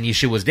was in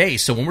Yeshua's day.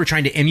 So when we're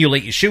trying to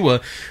emulate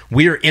Yeshua,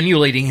 we are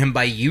emulating him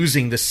by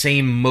using the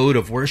same mode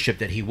of worship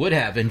that he would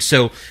have. And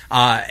so,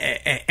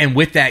 and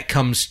with that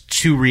comes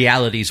two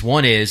realities.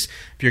 One is,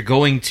 if you're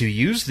going to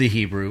use the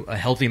Hebrew, a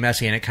healthy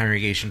Messianic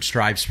congregation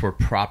strives for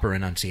proper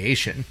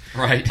enunciation,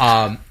 right?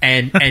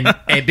 And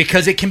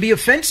because it can be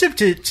offensive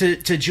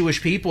to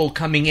Jewish people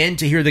coming in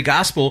to hear the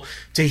gospel,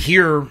 to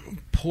hear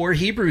poor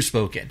Hebrew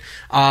spoken.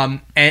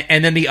 And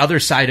then the other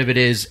side of it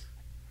is,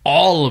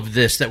 all of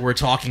this that we're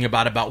talking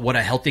about what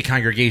a healthy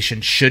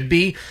congregation should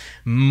be,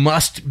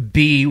 must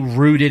be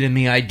rooted in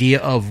the idea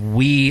of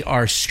we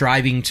are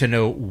striving to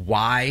know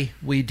why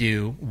we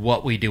do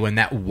what we do, and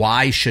that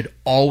why should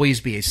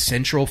always be a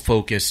central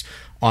focus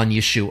on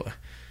Yeshua.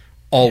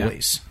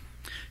 Always.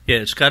 Yeah,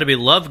 it's got to be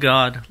love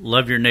God,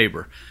 love your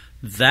neighbor.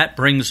 That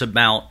brings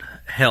about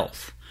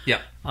health.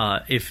 Yeah.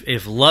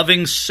 If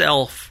loving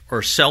self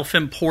or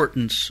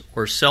self-importance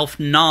or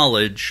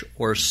self-knowledge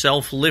or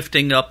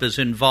self-lifting up is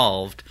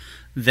involved,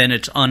 then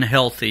it's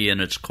unhealthy in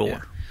its core.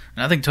 Yeah.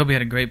 And I think Toby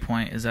had a great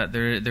point, is that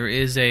there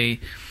is a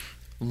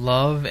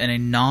love and a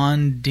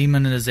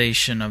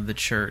non-demonization of the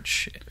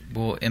church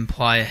will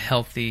imply a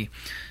healthy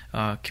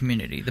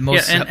community.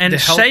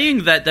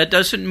 Saying that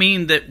doesn't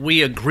mean that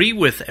we agree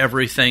with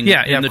everything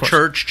in the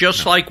church,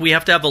 just like we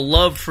have to have a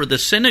love for the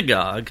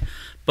synagogue,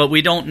 but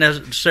we don't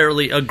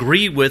necessarily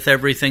agree with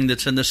everything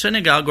that's in the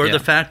synagogue, or the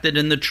fact that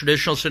in the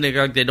traditional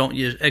synagogue they don't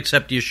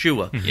accept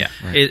Yeshua. Yeah,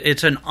 right.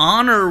 It's an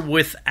honor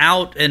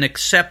without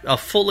a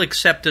full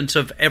acceptance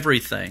of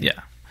everything.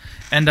 Yeah,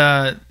 and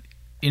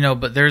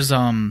but there's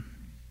I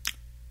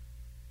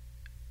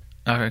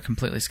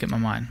completely skipped my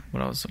mind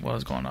what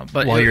was going on,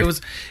 but it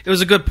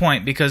was a good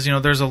point, because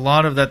there's a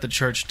lot of that the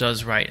church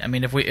does right. I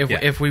mean, if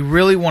we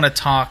really want to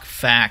talk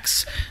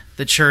facts,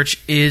 the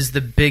church is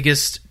the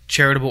biggest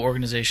charitable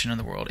organization in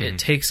the world. Mm-hmm. It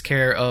takes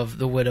care of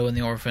the widow and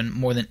the orphan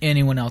more than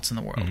anyone else in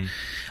the world.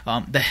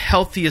 Mm-hmm. The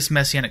healthiest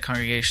Messianic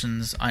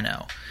congregations I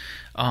know,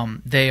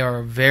 they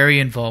are very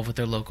involved with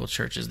their local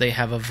churches. They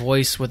have a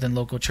voice within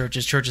local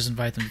churches. Churches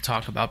invite them to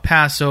talk about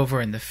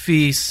Passover and the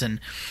feasts, and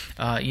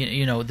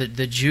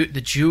the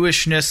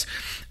Jewishness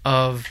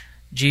of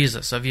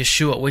Jesus, of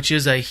Yeshua, which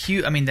is a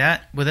huge. I mean,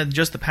 that within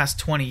just the past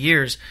 20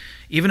 years,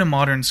 even in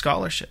modern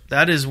scholarship,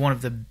 that is one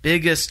of the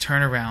biggest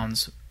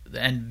turnarounds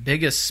and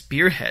biggest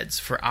spearheads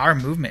for our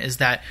movement. Is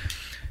that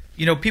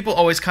people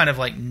always kind of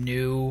like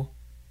knew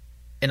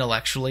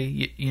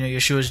intellectually,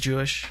 Yeshua's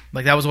Jewish,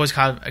 like that was always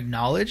kind of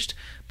acknowledged,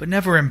 but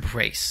never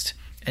embraced.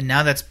 And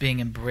now that's being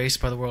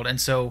embraced by the world.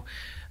 And so,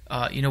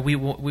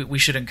 we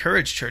should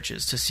encourage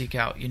churches to seek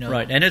out,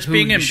 right. And it's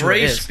being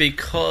embraced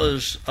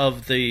because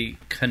of the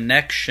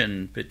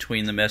connection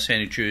between the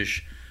Messianic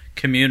Jewish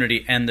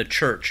community and the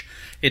church.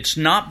 It's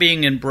not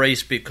being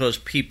embraced because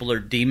people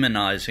are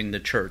demonizing the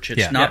church.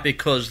 It's not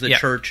because the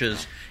church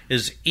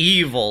is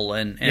evil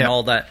and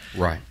all that.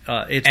 Right.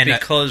 It's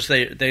because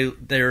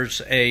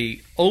there's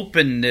a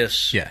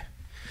openness. Yeah.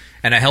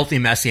 And a healthy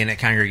Messianic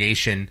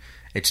congregation,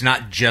 it's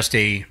not just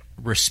a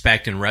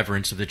respect and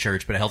reverence of the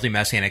church, but a healthy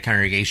Messianic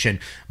congregation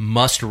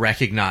must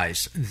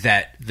recognize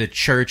that the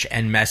church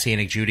and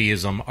Messianic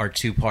Judaism are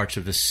two parts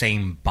of the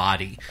same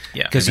body.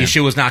 Because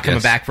Yeshua's not coming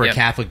back for a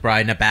Catholic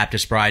bride and a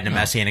Baptist bride and a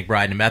Messianic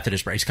bride and a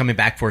Methodist bride. He's coming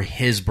back for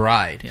his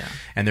bride. Yeah.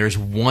 And there's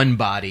one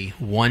body,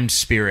 one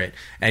spirit.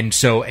 And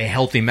so a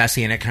healthy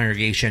Messianic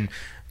congregation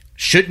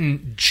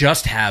shouldn't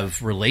just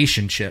have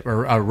relationship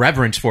or a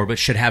reverence for, but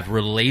should have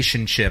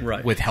relationship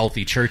with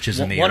healthy churches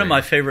in the area. One of my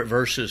favorite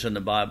verses in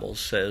the Bible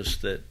says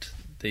that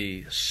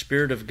the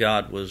Spirit of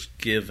God was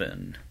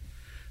given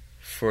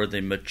for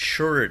the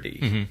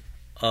maturity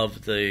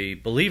of the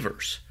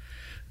believers.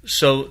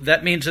 So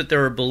that means that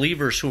there are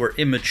believers who are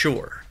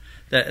immature.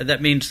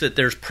 That means that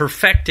there's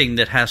perfecting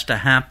that has to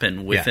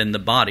happen within the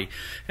body.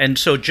 And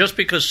so just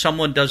because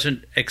someone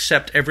doesn't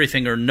accept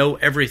everything or know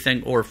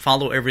everything or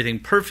follow everything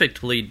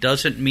perfectly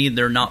doesn't mean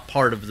they're not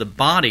part of the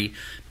body,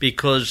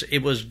 because it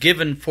was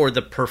given for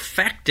the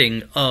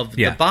perfecting of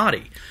the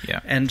body. Yeah.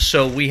 And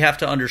so we have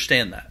to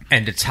understand that.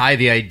 And to tie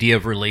the idea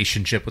of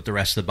relationship with the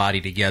rest of the body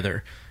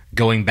together,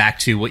 going back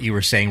to what you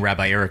were saying,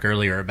 Rabbi Eric,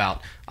 earlier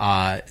about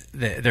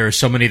there are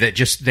so many that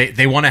just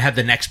they want to have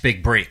the next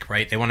big break,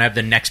 right? They want to have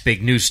the next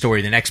big news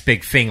story, the next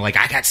big thing. Like,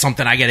 I got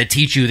something I got to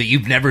teach you that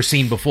you've never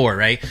seen before,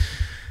 right?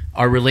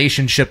 Our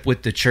relationship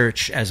with the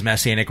church as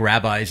Messianic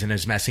rabbis and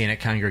as Messianic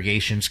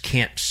congregations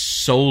can't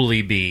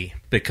solely be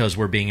because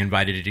we're being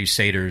invited to do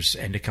seders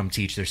and to come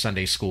teach their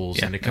Sunday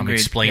schools and to come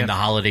explain the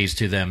holidays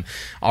to them.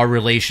 Our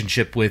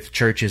relationship with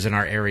churches in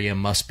our area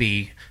must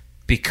be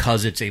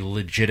because it's a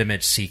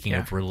legitimate seeking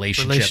of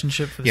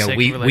relationship. For the sake of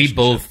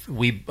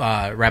relationship.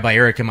 Rabbi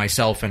Eric and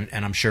myself, and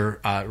I'm sure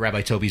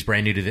Rabbi Toby's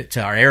brand new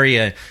to our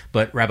area,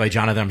 but Rabbi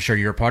Jonathan, I'm sure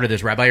you're a part of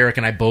this. Rabbi Eric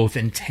and I both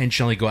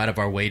intentionally go out of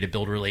our way to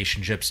build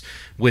relationships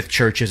with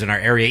churches in our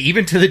area,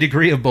 even to the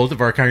degree of both of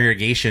our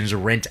congregations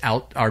rent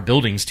out our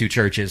buildings to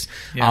churches.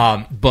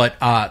 Yeah. But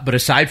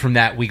aside from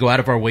that, we go out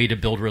of our way to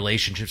build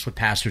relationships with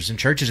pastors and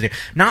churches,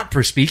 not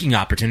for speaking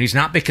opportunities,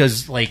 not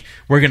because like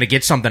we're going to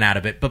get something out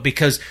of it, but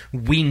because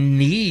we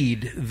need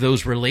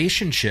those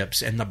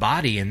relationships in the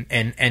body, and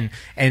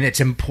it's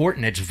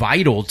important, it's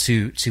vital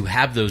to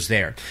have those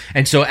there.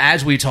 And so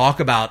as we talk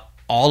about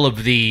all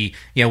of the,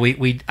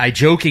 I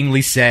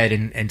jokingly said,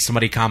 and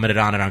somebody commented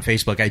on it on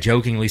Facebook, I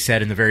jokingly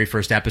said in the very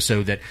first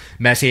episode that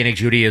Messianic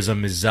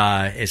Judaism is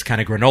kind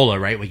of granola,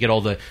 right? We get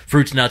all the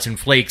fruits, nuts, and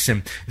flakes,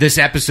 and this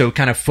episode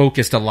kind of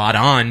focused a lot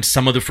on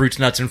some of the fruits,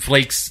 nuts, and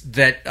flakes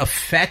that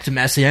affect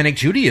Messianic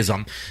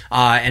Judaism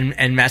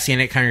and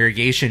Messianic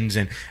congregations.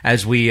 And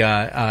as we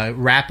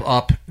wrap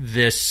up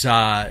this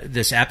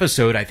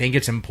episode, I think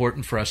it's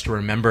important for us to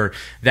remember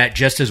that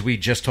just as we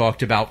just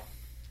talked about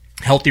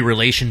healthy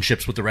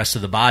relationships with the rest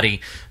of the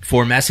body,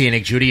 for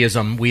Messianic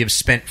Judaism, we have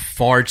spent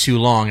far too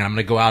long, and I'm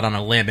going to go out on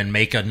a limb and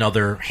make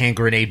another hand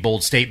grenade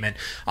bold statement.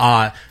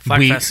 Fight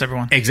fast,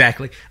 everyone.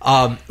 Exactly.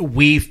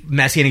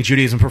 Messianic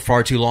Judaism for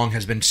far too long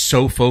has been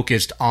so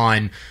focused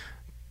on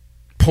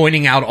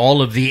pointing out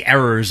all of the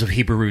errors of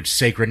Hebrew roots,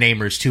 sacred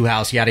namers, two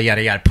house, yada,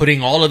 yada, yada,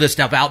 putting all of this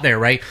stuff out there,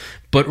 right?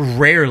 But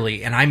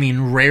rarely, and I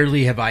mean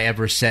rarely, have I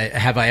ever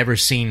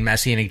seen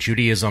Messianic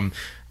Judaism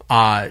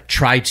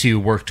try to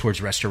work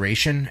towards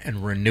restoration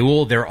and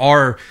renewal. There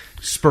are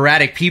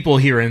sporadic people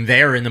here and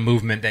there in the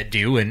movement that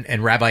do,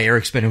 and Rabbi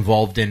Eric's been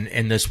involved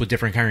in this with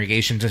different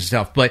congregations and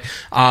stuff. But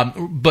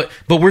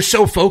we're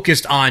so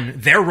focused on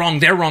they're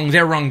wrong.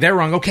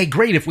 Okay,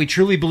 great. If we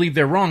truly believe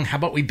they're wrong, how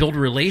about we build a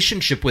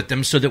relationship with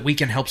them so that we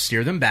can help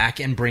steer them back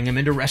and bring them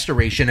into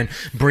restoration and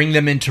bring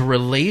them into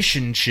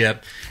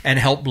relationship and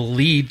help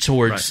lead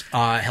towards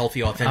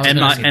healthy, authentic.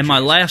 And my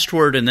last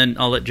word, and then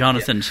I'll let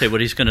Jonathan say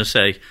what he's going to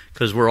say,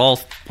 because we're all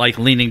like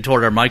leaning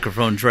toward our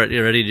microphones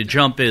ready to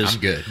jump, is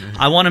I'm good.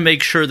 I want to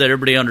make sure that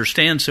everybody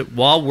understands that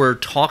while we're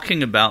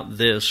talking about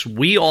this,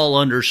 we all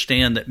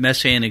understand that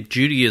Messianic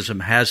Judaism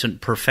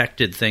hasn't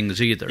perfected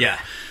things either. Yeah.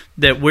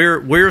 That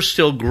we're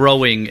still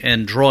growing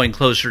and drawing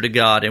closer to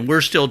God, and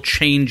we're still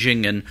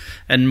changing and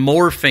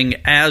morphing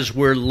as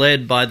we're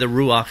led by the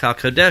Ruach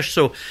HaKodesh.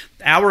 So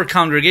our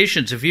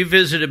congregations, if you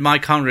visited my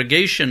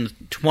congregation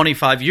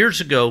 25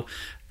 years ago,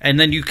 and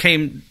then you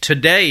came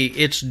today,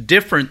 it's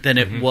different than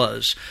it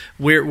was.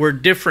 We're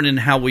different in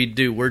how we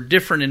do. We're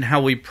different in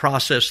how we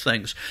process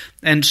things.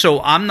 And so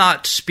I'm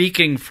not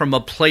speaking from a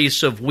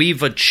place of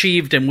we've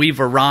achieved and we've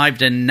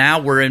arrived and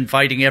now we're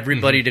inviting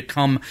everybody to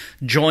come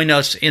join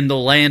us in the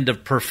land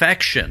of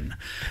perfection.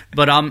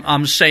 But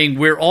I'm saying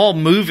we're all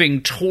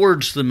moving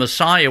towards the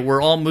Messiah.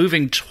 We're all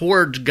moving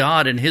towards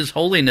God and His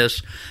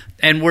holiness,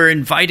 and we're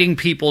inviting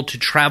people to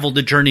travel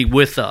the journey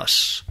with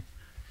us.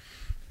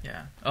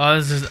 Yeah. I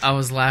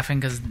was laughing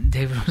because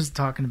David was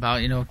talking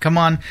about, come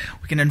on,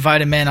 we can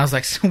invite him in. I was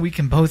like, so we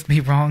can both be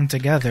wrong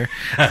together.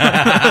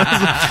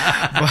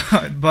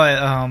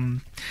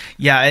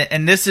 Yeah,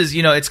 and this is,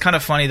 it's kind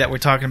of funny that we're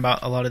talking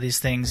about a lot of these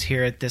things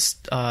here at this,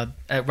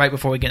 right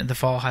before we get into the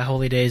fall high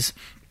holy days,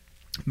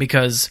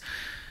 because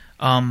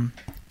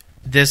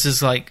this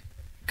is like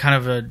kind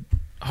of a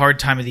hard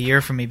time of the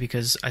year for me,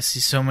 because I see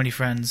so many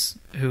friends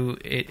who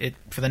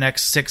for the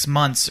next 6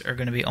 months are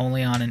going to be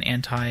only on an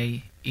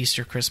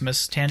anti-Easter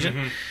Christmas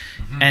tangent.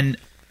 And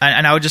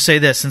I would just say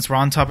this, since we're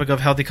on topic of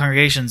healthy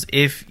congregations,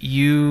 if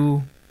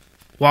you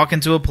walk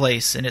into a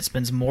place and it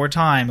spends more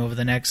time over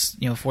the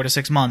next 4 to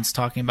 6 months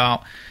talking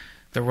about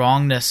the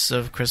wrongness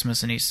of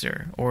Christmas and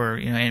Easter, or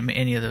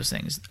any of those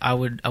things, I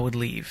would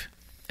leave.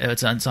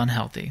 It's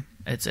unhealthy.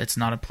 It's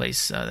not a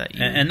place that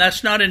you. And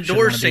that's not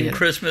endorsing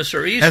Christmas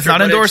or Easter. That's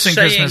not endorsing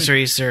Christmas or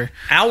Easter.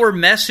 Our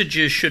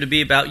messages should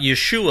be about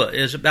Yeshua,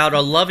 is about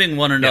loving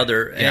one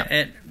another,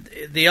 and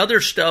the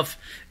other stuff,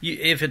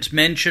 if it's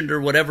mentioned or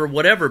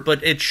whatever,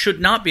 but it should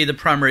not be the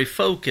primary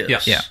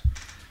focus.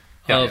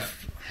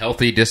 Of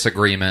healthy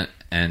disagreement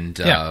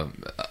and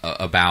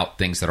about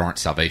things that aren't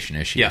salvation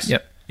issues.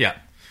 Yeah.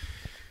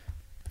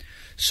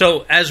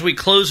 So as we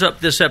close up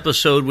this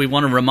episode, we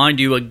want to remind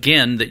you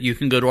again that you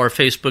can go to our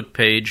Facebook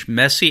page,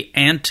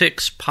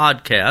 Messianics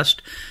Podcast,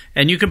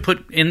 And you can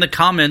put in the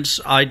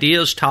comments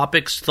ideas,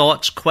 topics,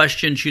 thoughts,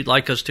 questions you'd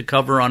like us to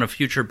cover on a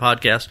future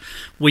podcast.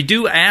 We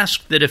do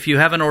ask that if you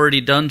haven't already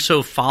done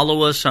so,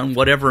 follow us on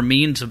whatever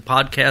means of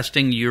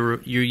podcasting you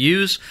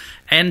use,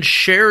 and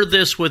share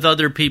this with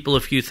other people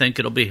if you think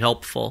it'll be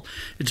helpful.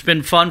 It's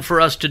been fun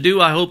for us to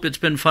do. I hope it's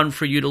been fun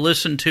for you to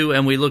listen to,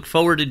 and we look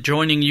forward to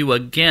joining you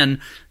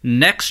again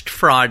next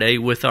Friday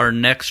with our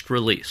next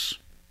release.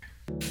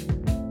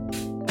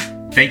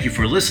 Thank you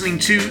for listening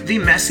to the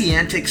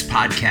Messianics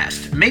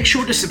podcast. Make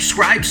sure to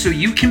subscribe so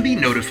you can be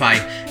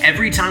notified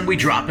every time we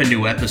drop a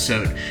new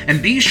episode.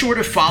 And be sure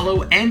to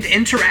follow and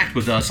interact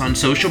with us on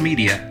social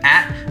media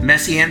at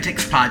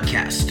Messianics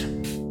Podcast.